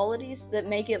human qualities that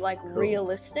make it like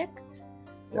realistic.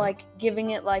 Yeah. Like giving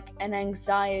it like an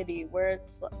anxiety where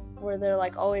they're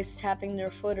like always tapping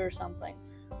their foot or something,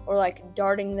 or like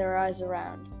darting their eyes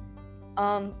around.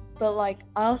 But like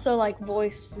I also like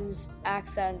voices,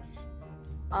 accents,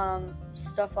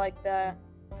 stuff like that.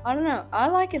 I don't know. I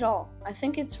like it all. I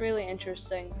think it's really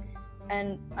interesting,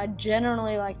 and I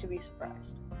generally like to be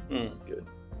surprised. Good.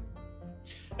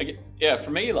 Yeah,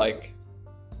 for me, like,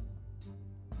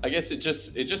 I guess it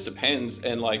just depends,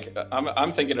 and like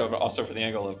I'm thinking of also from the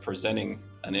angle of presenting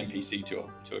an NPC to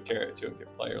a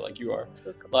player like you are.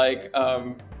 Like,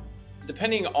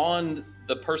 depending on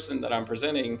the person that I'm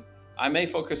presenting, I may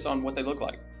focus on what they look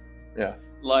like. Yeah.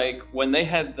 Like when they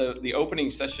had the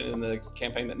opening session in the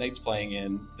campaign that Nate's playing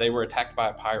in, they were attacked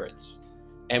by pirates,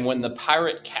 and when the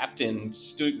pirate captain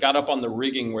got up on the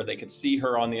rigging where they could see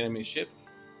her on the enemy ship,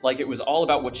 like it was all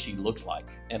about what she looked like,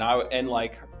 and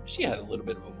like she had a little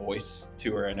bit of a voice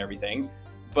to her and everything,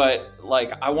 but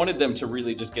like I wanted them to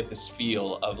really just get this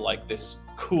feel of like this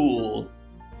cool,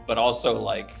 but also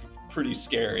like pretty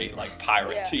scary, like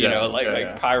pirate,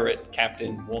 pirate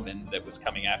captain woman that was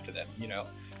coming after them, you know.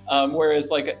 Whereas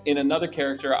like in another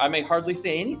character, I may hardly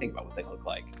say anything about what they look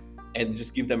like, and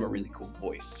just give them a really cool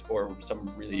voice or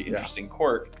some really interesting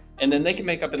quirk, and then they can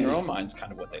make up in their own minds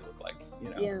kind of what they look like, you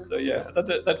know. Yeah. So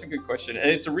that's a good question, and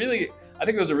I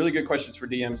think those are really good questions for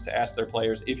DMs to ask their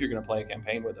players if you're going to play a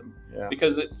campaign with them,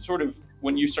 because it sort of,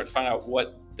 when you start to find out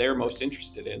what they're most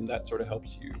interested in, that sort of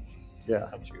helps you.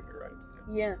 Helps you here, right?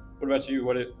 Yeah. What about you?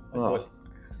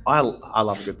 I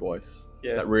love a good voice.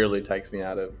 Yeah. That really takes me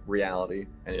out of reality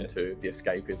and into the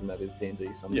escapism that is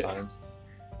D&D sometimes.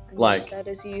 Like that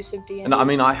is the use of D&D. And I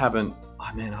mean, I haven't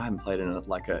played in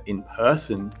a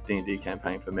in-person D&D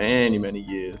campaign for many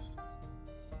years.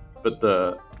 But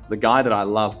the guy that I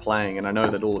love playing, and I know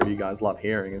that all of you guys love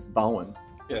hearing, is Bowen.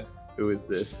 Yeah. Who is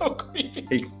this? So creepy.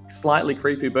 He's slightly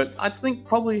creepy, but I think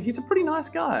probably he's a pretty nice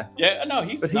guy. Yeah, no,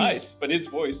 he's nice, but his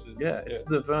voice is... Yeah, it's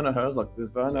the Werner Herzog.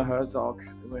 There's Werner Herzog,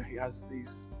 where he has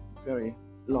these very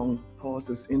long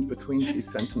pauses in between his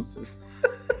sentences.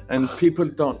 And people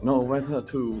don't know whether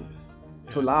to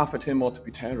laugh at him or to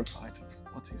be terrified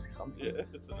of what is coming. Yeah,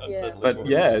 it's an unsettling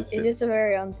voice. It is a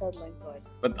very unsettling voice.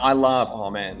 But I love,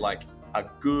 like a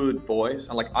good voice.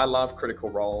 And like, I love Critical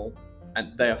Role,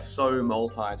 and they are so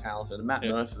multi-talented. And Matt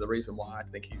Mercer, the reason why I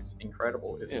think he's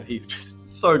incredible is that he's just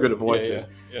so good at voices.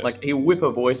 Like, he'll whip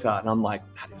a voice out, and I'm like,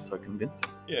 that is so convincing.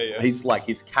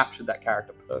 He's captured that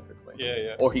character perfectly.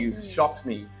 Or he's shocked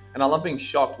me. And I love being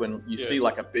shocked when you see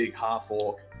like a big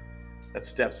half-orc that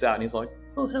steps out and he's like,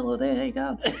 oh, hello there, hey,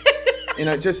 go. You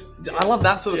know, I love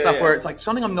that sort of stuff where it's like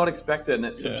something I'm not expecting, and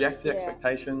it subjects the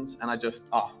expectations, and I just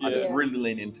really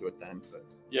lean into it then. But.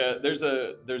 Yeah, there's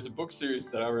a book series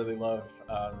that I really love.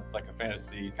 It's like a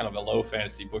fantasy, kind of a low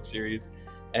fantasy book series,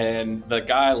 and the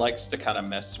guy likes to kind of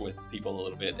mess with people a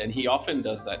little bit, and he often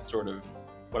does that sort of,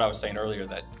 what I was saying earlier,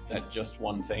 that just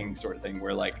one thing sort of thing,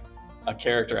 where like a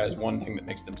character has one thing that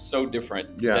makes them so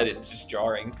different that it's just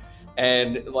jarring.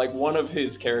 And like one of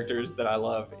his characters that I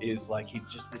love is like, he's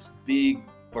just this big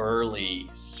burly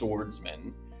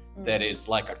swordsman that is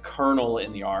like a colonel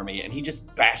in the army, and he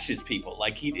just bashes people.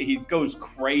 Like he goes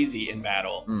crazy in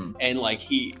battle, and like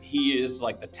he is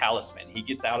like the talisman. He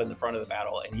gets out in the front of the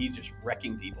battle and he's just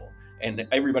wrecking people, and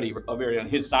everybody on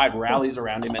his side rallies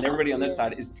around him, and everybody on this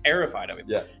side is terrified of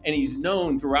him. And he's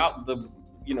known throughout the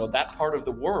that part of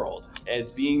the world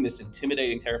as being this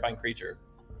intimidating, terrifying creature.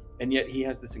 And yet he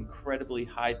has this incredibly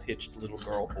high-pitched little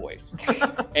girl voice.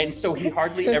 And so he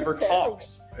hardly ever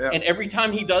talks. And every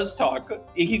time he does talk,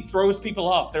 he throws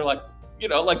people off. They're like,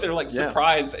 they're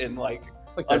surprised and like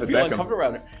feel uncomfortable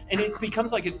around it. And it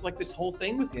becomes like, it's like this whole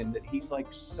thing with him that he's like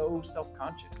so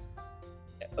self-conscious,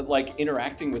 like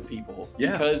interacting with people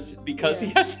because he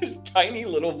has this tiny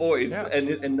little voice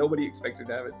and nobody expects him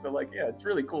to have it. So like, it's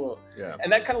really cool.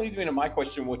 And that kind of leads me to my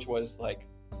question, which was like,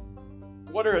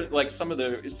 what are like some of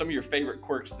your favorite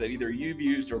quirks that either you've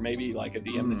used or maybe like a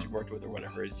DM that you've worked with or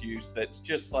whatever has used, that's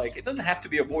just like, it doesn't have to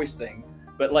be a voice thing,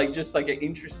 but like just like an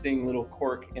interesting little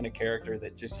quirk in a character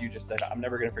that you just said, I'm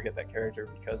never going to forget that character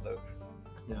because of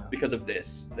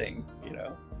this thing, You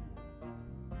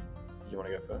want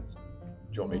to go first? Do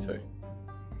you want me to?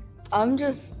 I'm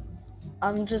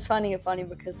just finding it funny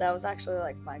because that was actually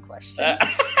like my question.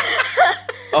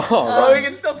 Well, we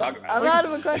can still talk about it. I'm out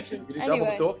of a question. You do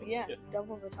anyway, double the talking? Yeah,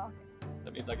 double the talking.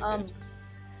 That means I can answer.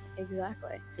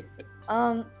 Exactly.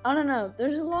 I don't know.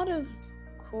 There's a lot of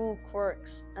cool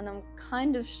quirks, and I'm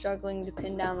kind of struggling to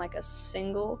pin down like a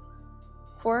single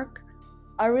quirk.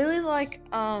 I really like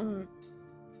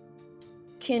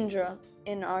Kindra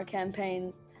in our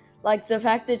campaign, like the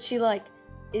fact that she like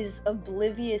is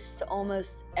oblivious to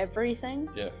almost everything.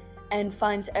 Yeah. And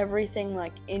finds everything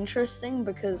like interesting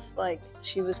because like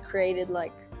she was created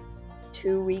like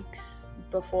 2 weeks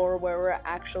before where we're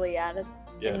actually at it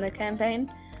in the campaign.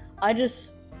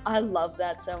 I love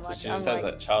that so much. She just has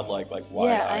that childlike, like,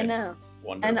 wide-eyed yeah, I know.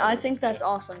 wonder. And I think that's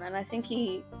awesome, and I think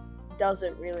he does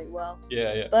it really well.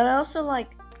 Yeah. But I also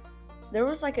like, there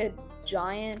was like a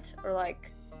giant or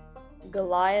like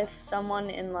Goliath, someone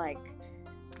in like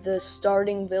the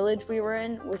starting village we were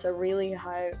in with a really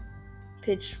high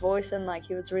pitched voice, and like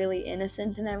he was really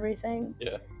innocent and everything.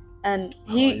 Yeah. And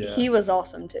he was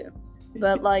awesome too.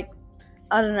 But like,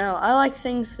 I don't know, I like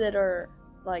things that are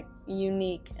like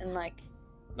unique and like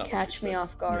catch me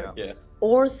off guard. Yeah.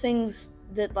 Or things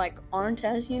that like aren't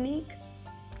as unique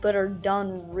but are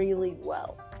done really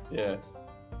well. Yeah.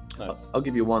 Nice. I'll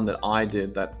give you one that I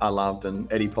did that I loved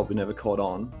and Eddie probably never caught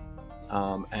on,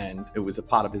 and it was a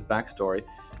part of his backstory.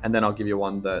 And then I'll give you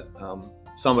one that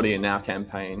somebody in our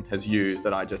campaign has used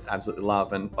that I just absolutely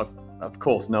love, and of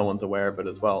course no one's aware of it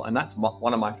as well. And that's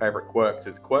one of my favorite quirks,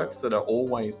 is quirks that are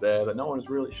always there that no one's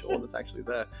really sure that's actually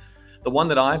there. The one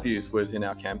that I've used was in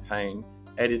our campaign.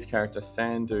 Eddie's character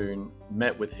Sandoon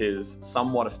met with his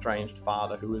somewhat estranged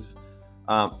father, who was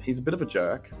he's a bit of a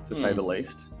jerk, to say the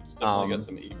least. He's definitely got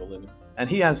some evil in him. And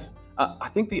he has I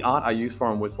think the art I used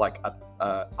for him was like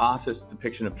a artist's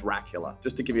depiction of Dracula,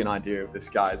 just to give you an idea of this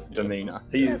guy's demeanor.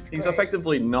 He's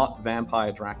effectively not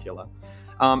vampire Dracula.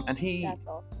 And That's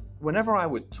awesome. Whenever I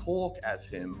would talk as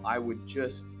him, I would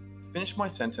just finish my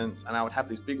sentence and I would have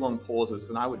these big long pauses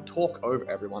and I would talk over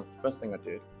everyone. It's the first thing I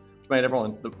did, which made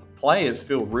the players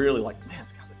feel really like, man,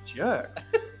 this guy's a jerk.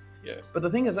 Yeah. But the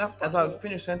thing is, as I would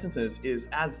finish sentences, is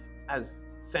as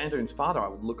Sandoon's father, I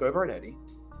would look over at Eddie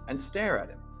and stare at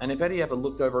him. And if Eddie ever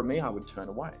looked over at me, I would turn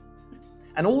away.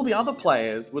 And all the other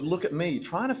players would look at me,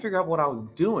 trying to figure out what I was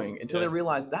doing, until they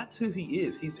realized that's who he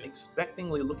is. He's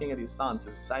expectingly looking at his son to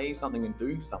say something and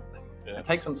do something and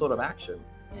take some sort of action.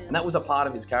 Yeah. And that was a part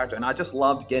of his character. And I just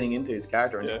loved getting into his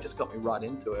character, and it just got me right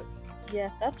into it. Yeah,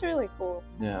 that's really cool.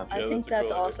 Yeah. I think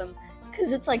that's awesome.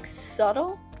 Because it's like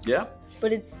subtle. Yeah.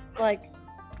 But it's like,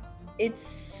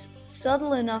 it's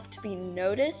subtle enough to be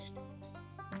noticed,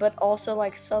 but also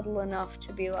like subtle enough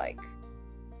to be like,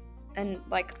 and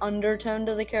like undertone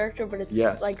to the character, but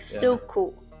it's still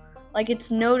cool. Like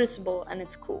it's noticeable and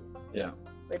it's cool. Yeah.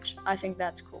 Which I think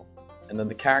that's cool. And then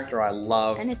the character I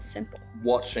love, and it's simple,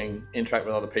 watching interact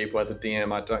with other people. As a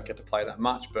DM, I don't get to play that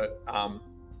much, but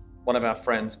one of our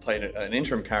friends played an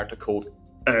interim character called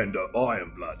Ander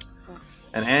Ironblood.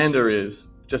 And Ander is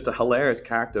just a hilarious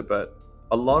character, but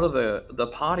a lot of the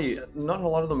party, not a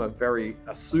lot of them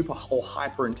are super or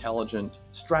hyper intelligent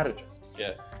strategists.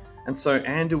 Yeah. And so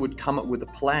Ander would come up with a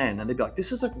plan, and they'd be like,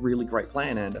 "This is a really great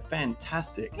plan, Ander,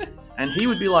 fantastic." And he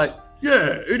would be like,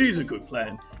 "Yeah, it is a good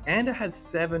plan." Ander has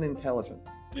 7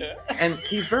 intelligence. Yeah. And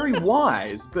he's very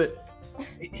wise, but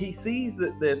he sees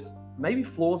that there's maybe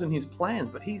flaws in his plans,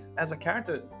 but he's, as a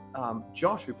character,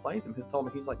 Josh, who plays him, has told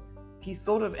me, he's like, he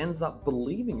sort of ends up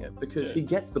believing it because he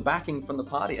gets the backing from the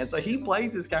party. And so he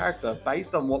plays his character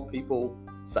based on what people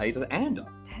say to Ander.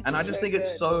 And I just think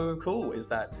it's so cool, is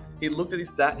that he looked at his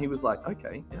stat and he was like,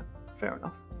 okay, yeah, fair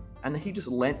enough. And he just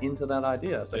lent into that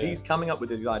idea. So he's coming up with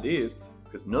these ideas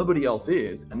because nobody else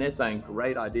is. And they're saying,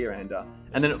 great idea, Ander.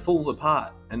 And then it falls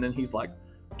apart. And then he's like,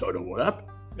 don't know what happened.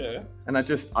 Yeah. And I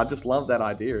just love that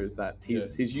idea, is that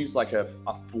he's used like a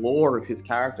flaw of his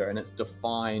character, and it's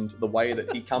defined the way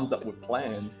that he comes up with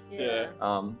plans. Yeah.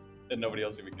 And nobody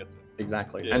else even gets it.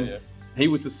 Exactly. He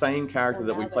was the same character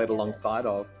that we played alongside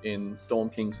of in Storm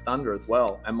King's Thunder as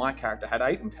well. And my character had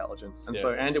 8 intelligence. And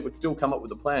so Ander would still come up with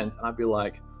the plans, and I'd be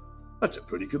like, that's a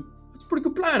pretty good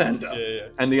plan, Ander. Yeah.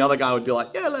 And the other guy would be like,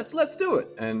 yeah, let's do it.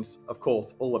 And of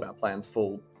course, all of our plans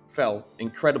fell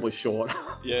incredibly short.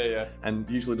 And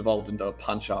usually devolved into a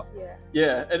punch up.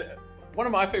 Yeah. And one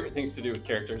of my favorite things to do with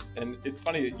characters, and it's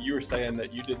funny that you were saying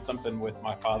that you did something with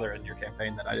my father in your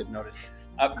campaign that I didn't notice,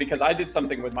 because I did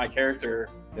something with my character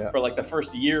for like the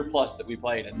first year plus that we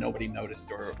played, and nobody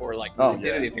noticed or like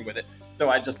did anything with it. So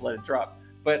I just let it drop.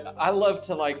 But I love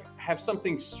to like have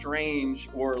something strange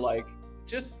or like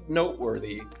just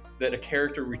noteworthy that a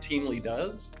character routinely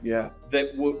does. Yeah.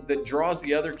 That draws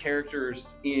the other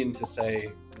characters in to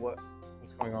say,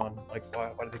 what's going on? Like,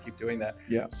 why do they keep doing that?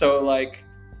 Yeah. So like,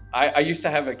 I used to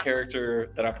have a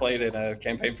character that I played in a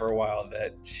campaign for a while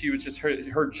that she was just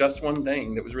her just one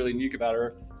thing that was really unique about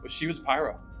her was she was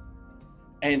pyro.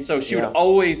 And so she would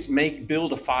always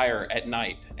build a fire at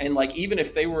night. And like, even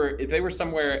if they were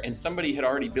somewhere and somebody had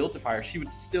already built a fire, she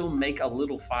would still make a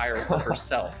little fire for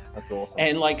herself. That's awesome.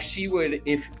 And like, she would,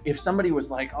 if somebody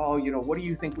was like, oh, you know, what do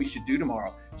you think we should do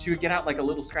tomorrow? She would get out like a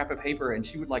little scrap of paper and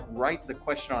she would like write the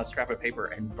question on a scrap of paper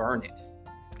and burn it.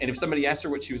 And if somebody asked her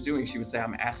what she was doing, she would say,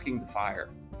 I'm asking the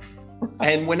fire.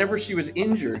 And whenever she was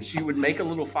injured, she would make a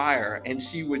little fire and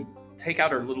she would take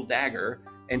out her little dagger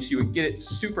and she would get it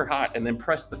super hot and then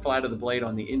press the flat of the blade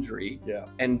on the injury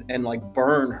and like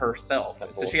burn herself.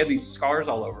 That's so awesome. She had these scars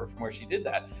all over from where she did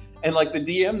that. And like, the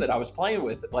DM that I was playing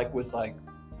with was like,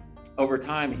 over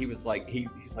time, he's like,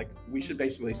 we should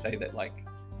basically say that like,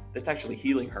 that's actually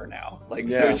healing her now.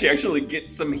 Like, so she actually gets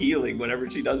some healing whenever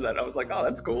she does that. I was like, oh,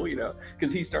 that's cool, you know,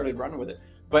 because he started running with it.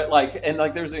 But like, and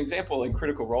like, there's an example in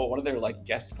Critical Role, one of their like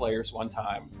guest players one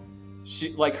time, she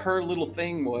like, her little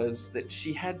thing was that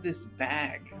she had this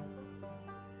bag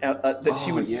that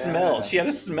she would smell. She had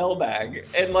a smell bag,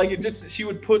 and like, she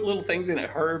would put little things in it,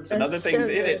 herbs and other things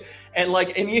in it, and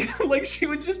like, like, she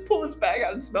would just pull this bag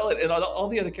out and smell it, and all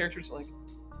the other characters were like,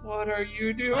 what are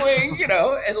you doing? You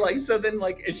know, and like, so then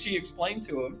like, as she explained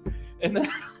to him, and then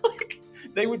like,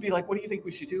 they would be like, what do you think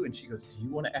we should do? And she goes, do you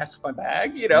want to ask my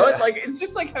bag? You know, and like, it's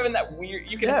just like having that weird,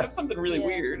 you can have something really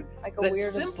weird, like a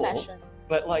weird simple, obsession.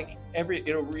 But like,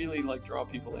 it'll really like draw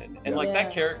people in. And like,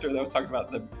 that character that I was talking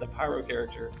about, the pyro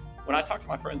character, when I talk to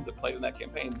my friends that played in that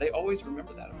campaign, they always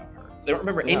remember that about her. They don't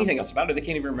remember anything else about her. They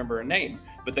can't even remember her name,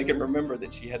 but they can remember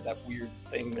that she had that weird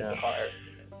thing with the fire.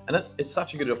 And it's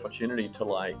such a good opportunity to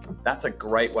like, that's a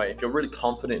great way, if you're really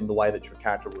confident in the way that your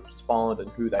character will respond and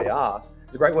who they are,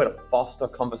 it's a great way to foster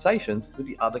conversations with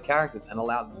the other characters and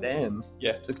allow them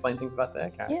to explain things about their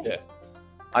characters.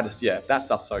 That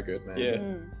stuff's so good,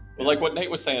 man. Well, like what Nate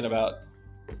was saying about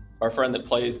our friend that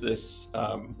plays this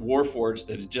Warforged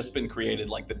that had just been created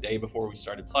like the day before we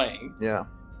started playing. Yeah.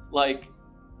 Like,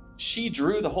 she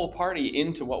drew the whole party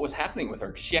into what was happening with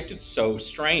her. She acted so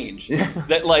strange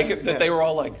that like, that they were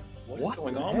all like, what is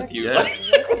going on with you? Like,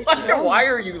 why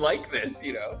are you like this?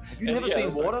 You know? Have you never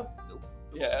seen water? Like, nope.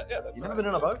 That's You never been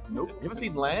on a boat? Nope. You ever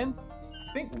seen land?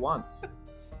 I think once.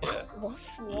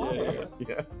 What's water?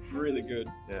 Really good.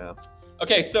 Yeah.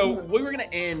 Okay, so we were going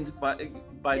to end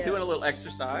by doing a little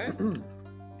exercise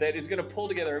that is going to pull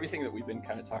together everything that we've been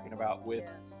kind of talking about with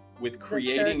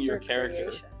creating your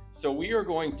character. So we are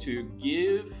going to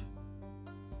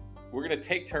we're going to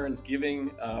take turns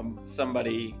giving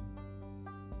somebody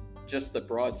just the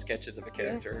broad sketches of a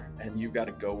character, and you've got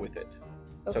to go with it.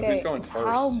 Okay. So who's going first?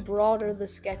 How broad are the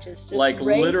sketches? Just like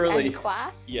race literally and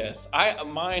class? Yes.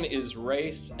 Mine is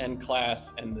race and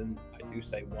class, and then I do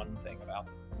say one thing about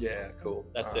them. Yeah, cool.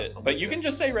 That's it. But you can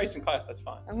just say race and class. That's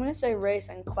fine. I'm gonna say race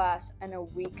and class and a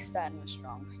weak stat and a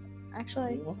strong stat.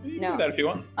 Actually, you can do that if you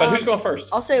want. But who's going first?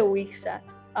 I'll say a weak stat.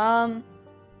 I'll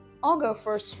go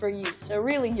first for you. So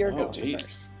really, you're going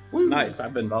first. Woo. Nice.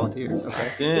 I've been volunteered.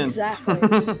 Okay.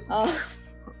 Exactly.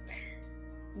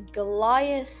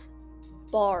 Goliath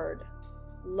Bard,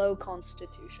 low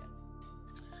constitution.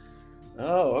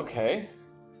 Oh, okay.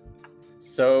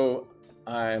 So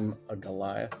I'm a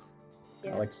Goliath.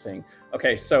 I like to sing.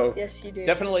 Okay, so yes, you do.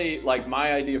 Definitely, like,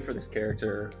 my idea for this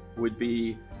character would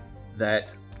be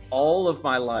that all of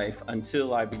my life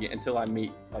until I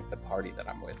meet like the party that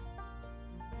I'm with,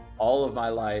 all of my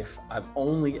life I've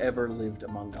only ever lived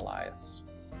among Goliaths,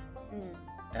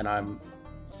 and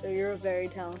so you're a very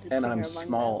talented and singer I'm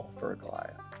small them. For a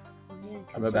Goliath. Oh, yeah,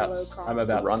 I'm about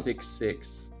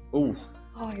 6'6". Ooh.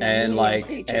 Oh, and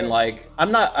like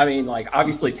I'm not, I mean, like,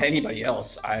 obviously to anybody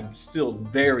else I'm still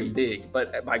very big,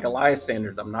 but by Goliath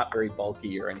standards I'm not very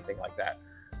bulky or anything like that.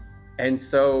 And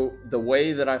so the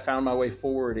way that I found my way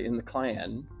forward in the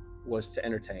clan was to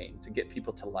entertain, to get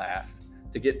people to laugh,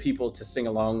 to get people to sing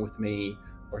along with me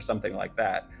or something like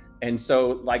that. And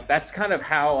so like, that's kind of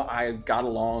how I got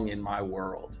along in my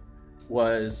world.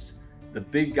 Was the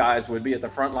big guys would be at the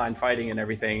front line fighting and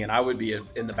everything, and I would be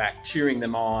in the back cheering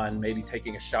them on, maybe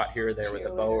taking a shot here or there with a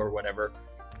bow or whatever.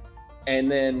 And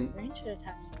then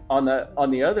on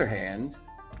the other hand,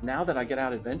 now that I get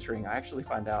out adventuring, I actually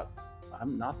find out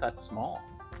I'm not that small.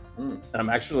 And I'm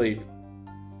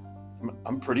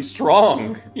pretty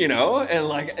strong, you know, and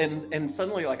like, and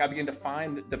suddenly like I begin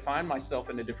to define myself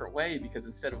in a different way, because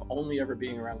instead of only ever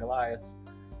being around Goliaths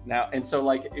now, and so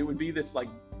like it would be this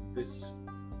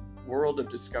world of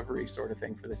discovery sort of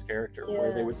thing for this character,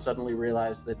 where they would suddenly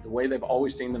realize that the way they've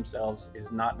always seen themselves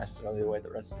is not necessarily the way the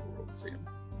rest of the world would see them.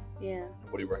 Yeah.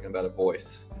 What do you reckon about a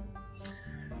voice?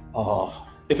 Oh,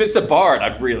 if it's a bard,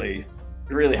 I'd really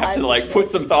have to like put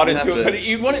some thought into it, but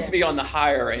you'd want it to be on the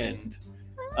higher end,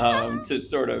 to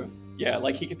sort of, Yeah,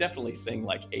 like he could definitely sing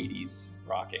like 80s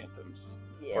rock anthems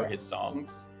for Yeah. his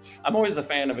songs. I'm always a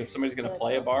fan of if somebody's going to That's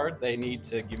play a awesome. bard, they need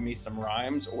to give me some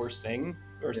rhymes or sing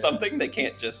or Yeah. something. They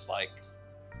can't just like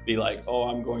be like, oh,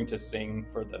 I'm going to sing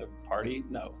for the party.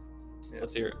 No. Yeah.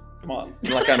 Let's hear it. Come on.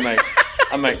 Like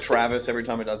I make Travis every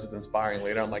time he does his inspiring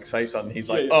leader. I'm like, say something. He's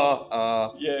like,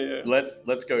 Yeah.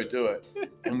 let's go do it.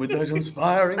 And with those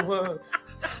inspiring words.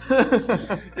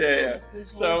 Yeah. His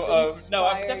So words no,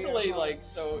 I'm inspire definitely your like, hearts.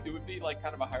 so it would be like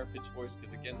kind of a higher pitched voice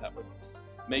because again, that would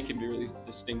make him be really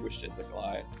distinguished as a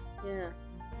Goliath. Yeah,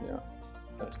 Yeah.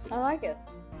 That's good. I like it.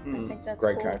 I Hmm. think that's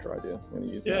Great cool. character idea. I'm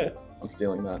gonna use Yeah. that. I'm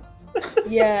stealing that.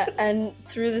 Yeah, and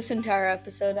through this entire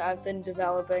episode, I've been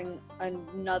developing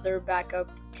another backup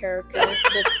character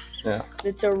Yeah.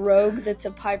 that's a rogue, that's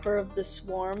a Piper of the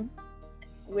Swarm,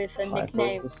 with a Piper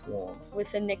nickname of the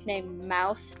Swarm.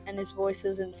 Mouse, and his voice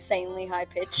is insanely high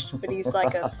pitched, but he's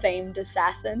like a famed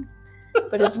assassin.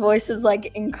 But his voice is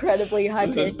like incredibly high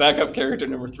This is pitched. backup character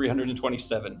number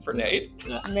 327 for Nate.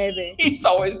 Maybe. He's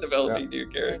always developing new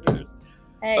characters.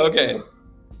 Hey. Okay.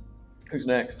 Who's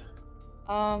next?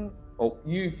 Oh,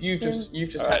 you've just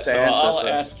All had right, to so answer. I'll so-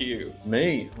 ask you.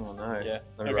 Me? Oh no. Yeah.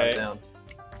 Let me write it Okay. down.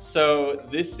 So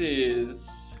this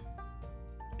is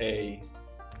a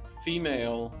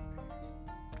female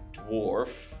dwarf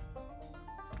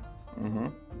Mm-hmm.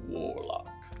 warlock.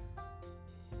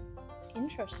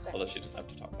 Interesting. Although she doesn't have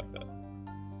to talk like that.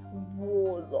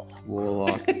 Warlock.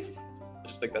 Warlock. I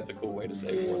just think that's a cool way to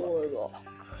say warlock. Warlock.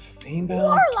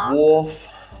 Female dwarf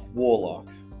warlock.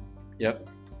 Yep.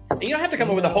 And you don't have to come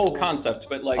up with a whole concept,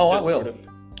 but like Oh, I just will. sort of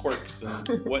quirks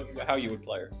and how you would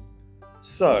play her.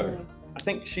 So, I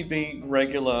think she'd be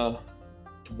regular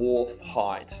dwarf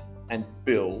height and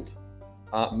build,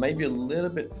 maybe a little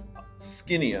bit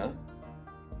skinnier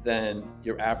than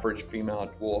your average female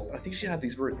dwarf. But I think she had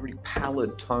these really, really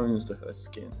pallid tones to her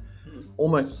skin,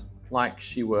 almost like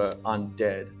she were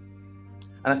undead.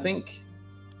 And I think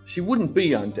she wouldn't be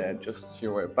undead, just so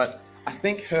you're aware, but I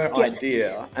think her Skillet.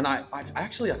 idea, and I've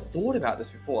thought about this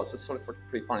before, so it's sort of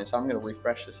pretty funny, so I'm going to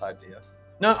refresh this idea.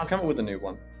 No, I'll come up with a new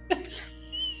one.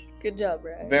 Good job,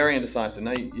 Ray. Very indecisive.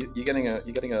 Now you're getting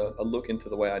a look into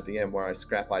the way I DM, where I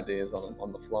scrap ideas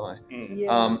on the fly.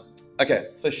 Yeah. Okay,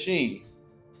 so she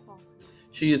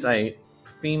is a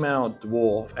female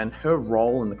dwarf, and her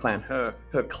role in the clan, her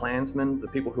clansmen, the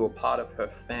people who are part of her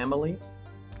family,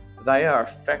 they are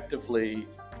effectively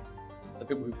the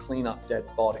people who clean up dead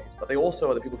bodies, but they also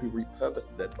are the people who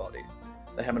repurpose the dead bodies.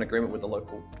 They have an agreement with the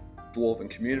local dwarven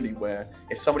community where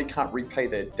if somebody can't repay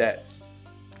their debts,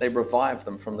 they revive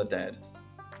them from the dead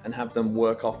and have them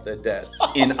work off their debts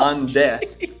in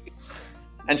undeath.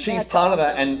 And she's That's part of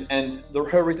that, awesome. and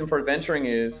her reason for adventuring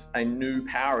is a new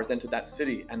power has entered that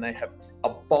city, and they have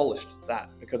abolished that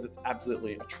because it's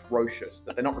absolutely atrocious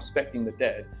that they're not respecting the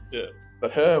dead. Yeah.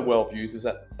 But her worldviews is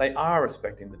that they are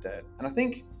respecting the dead. And I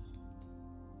think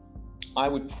I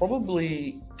would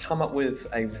probably come up with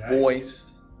a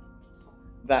voice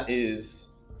that is...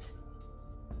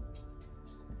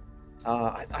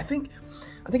 I think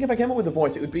if I came up with a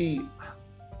voice, it would be...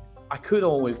 I could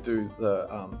always do the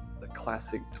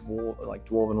classic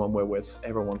dwarven one where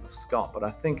everyone's a Scot, but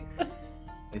I think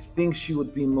she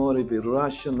would be more of a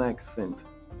Russian accent.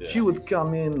 Yeah. She would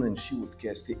come in and she would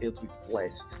guess the Eldritch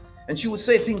Blast, and she would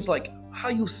say things like how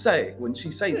you say when she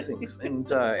say things, and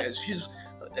she's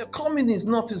common is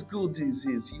not as good as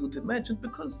you would imagine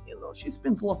because she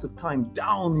spends a lot of time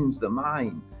down in the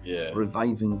mine Yeah.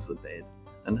 reviving the dead,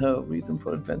 and her reason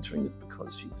for adventuring is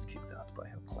because she was kicked out by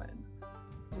her clan.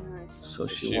 Nice. So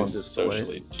she was wanders the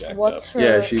socially West. jacked What's up. her?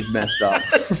 Yeah, she's messed up.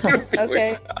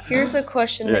 Okay, here's a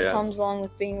question Yeah, that yeah. comes along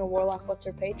with being a warlock. What's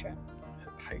her patron?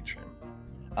 Her patron.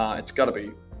 It's got to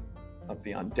be of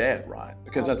the undead, right?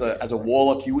 Because as a Obviously.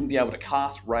 warlock, you wouldn't be able to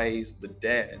cast raise the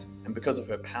dead, and because of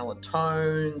her pallid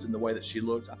tones and the way that she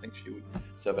looked, I think she would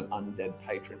serve an undead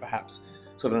patron, perhaps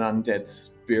sort of an undead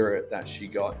spirit that she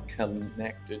got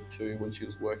connected to when she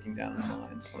was working down in the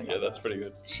mines. something Yeah, like that's that. pretty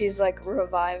good. She's like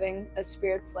reviving a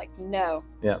spirit's like no.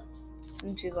 Yeah.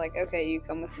 And she's like, okay, you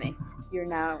come with me.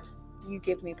 You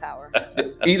give me power.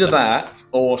 Either that,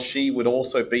 or she would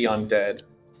also be undead,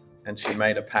 and she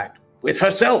made a pact with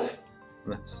herself.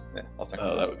 And that's I'll say.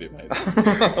 Oh, that would be amazing.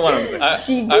 One of the things.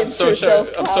 She I'm gives so herself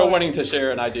I'm so power. wanting to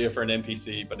share an idea for an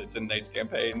NPC, but it's in Nate's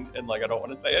campaign, and like I don't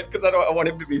want to say it because I want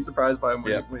him to be surprised by him.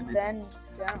 Yeah. When he- Then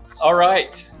don't. All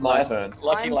right, my last, turn.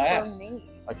 lucky Time last. for me.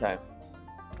 Okay,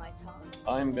 My time.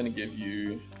 I'm gonna give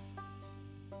you.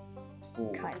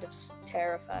 Ooh. Kind of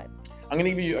terrified. I'm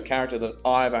gonna give you a character that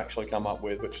I've actually come up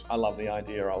with, which I love the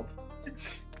idea of.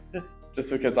 just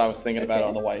because I was thinking about it Okay.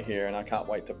 on the way here, and I can't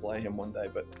wait to play him one day.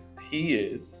 But he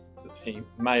is, it's he,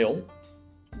 male,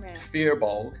 Man.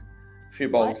 Fearbolg.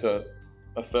 Fearbolg's a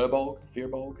furbolg,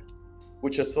 Fearbolg,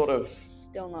 which are sort of,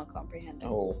 Still not comprehending.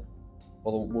 oh,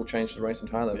 well, we'll change the race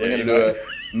entirely. Yeah, We're you going to know. do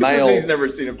a male He's never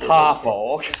seen a half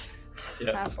orc,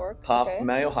 Yeah. Half orc. half Okay.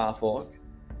 male half orc,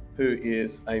 who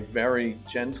is a very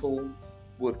gentle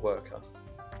woodworker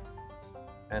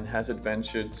and has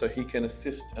adventured, so he can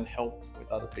assist and help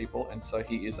with other people, and so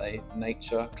he is a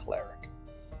nature cleric.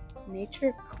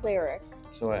 Nature cleric.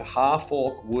 So a half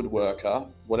orc woodworker,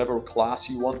 whatever class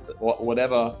you want,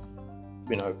 whatever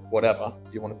you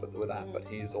want to put with that, but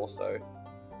he is also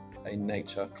a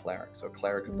nature cleric, so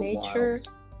cleric of the Nature wilds.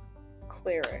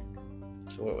 cleric.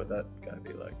 So what would that guy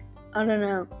be like? I don't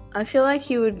know. I feel like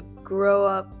he would grow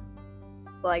up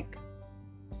like.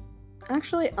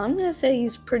 Actually, I'm gonna say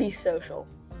he's pretty social.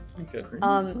 Okay.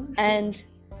 And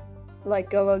like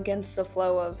go against the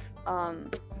flow of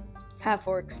half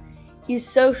orcs. He's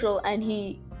social and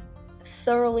he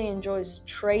thoroughly enjoys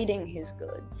trading his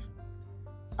goods.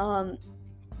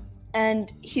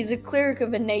 And he's a cleric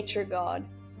of a nature god,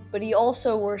 but he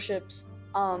also worships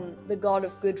the god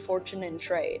of good fortune and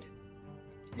trade.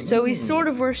 So he sort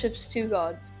of worships two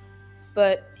gods,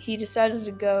 but he decided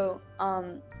to go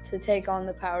to take on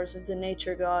the powers of the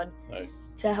nature god Nice.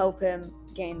 to help him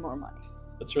gain more money.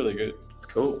 That's really good. It's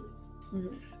cool.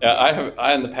 Mhm. Yeah,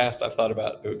 I in the past I've thought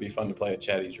about it would be fun to play a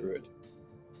chatty druid.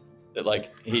 That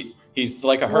like he's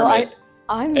like a Well, hermit.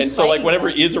 I'm And so, like, playing whenever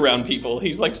that. he is around people,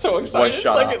 he's like so excited.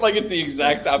 shut Like, up. like it's the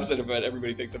exact opposite of what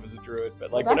everybody thinks of as a druid.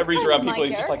 But like, Well, whenever that's he's kind around of my people,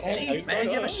 he's just like, character. "Hey, Jeez, man,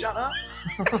 you ever shut up?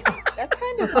 That's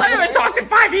kind of I my haven't talked in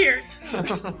 5 years."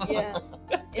 Yeah.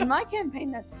 In my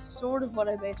campaign, that's sort of what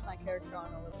I base my character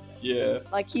on a little bit. Yeah.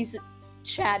 Like, he's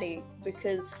chatty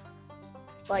because,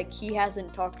 like, he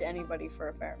hasn't talked to anybody for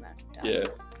a fair amount of time. Yeah.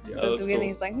 Yeah. So at that's the beginning, cool.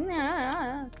 he's like,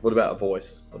 nah. What about a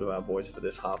voice? What about a voice for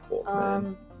this half orc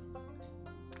man?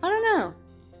 I don't know.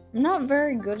 I'm not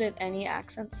very good at any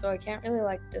accent, so I can't really,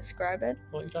 like, describe it.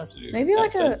 Well, you don't have to do Maybe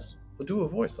like a- accents. We'll do a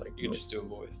voice like You can just do a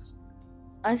voice.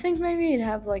 I think maybe he'd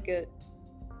have, like,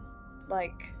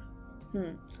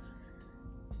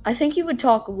 I think he would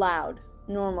talk loud,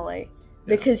 normally.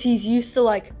 Yeah. Because he's used to,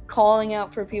 like, calling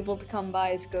out for people to come buy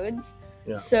his goods.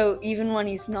 Yeah. So even when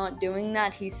he's not doing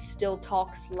that, he still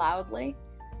talks loudly.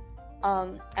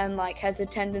 And, like, has a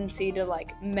tendency to,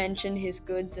 like, mention his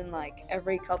goods in, like,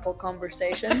 every couple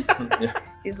conversations. Yeah.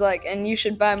 He's like, and you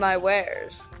should buy my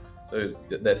wares. So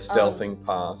they're stealthing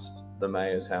past the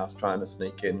mayor's house, trying to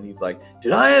sneak in. He's like,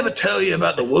 "Did I ever tell you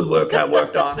about the woodwork I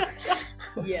worked on?"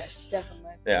 Yes,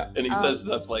 definitely. Yeah. And he says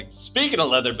stuff like, "Speaking of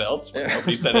leather belts," when Yeah.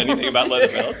 nobody said anything about leather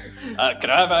belts.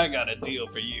 I got a deal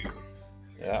for you.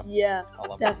 Yeah. Yeah, I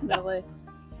love that. definitely.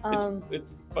 It's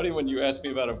funny when you asked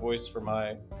me about a voice for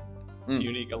my Mm.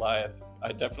 puny Goliath.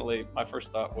 My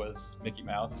first thought was Mickey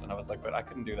Mouse, and I was like, but I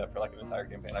couldn't do that for like an entire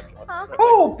campaign. I can't.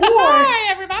 Oh boy!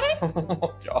 Hi everybody!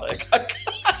 Oh, gosh. Like,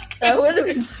 That would have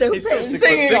been so He's still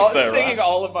painful. 6'6" there, singing right?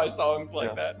 all of my songs like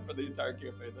Yeah. that for the entire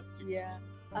campaign. That's too. Yeah,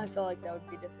 I feel like that would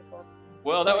be difficult.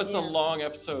 Well, that But was yeah. a long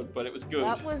episode, but it was good.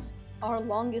 That was our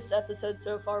longest episode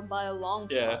so far by a long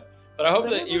shot. Yeah, but I hope But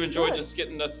that it you was enjoyed good. just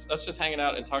getting us just hanging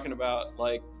out and talking about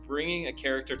like bringing a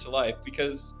character to life,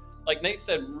 because like Nate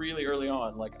said really early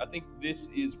on, like I think this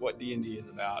is what D&D is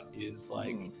about, is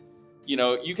like, you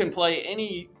know, you can play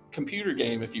any computer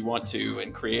game if you want to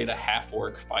and create a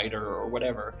half-orc fighter or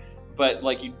whatever, but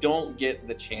like you don't get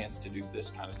the chance to do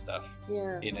this kind of stuff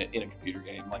Yeah. in a computer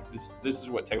game. Like this is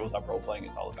what tabletop role playing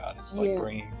is all about. It's like Yeah,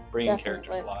 bringing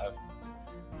characters definitely. alive.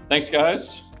 Thanks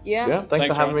guys. Yeah. Yeah. Thanks Thanks,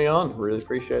 for having Ryan. me on. Really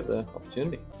appreciate the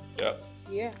opportunity. Yeah.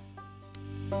 Yeah.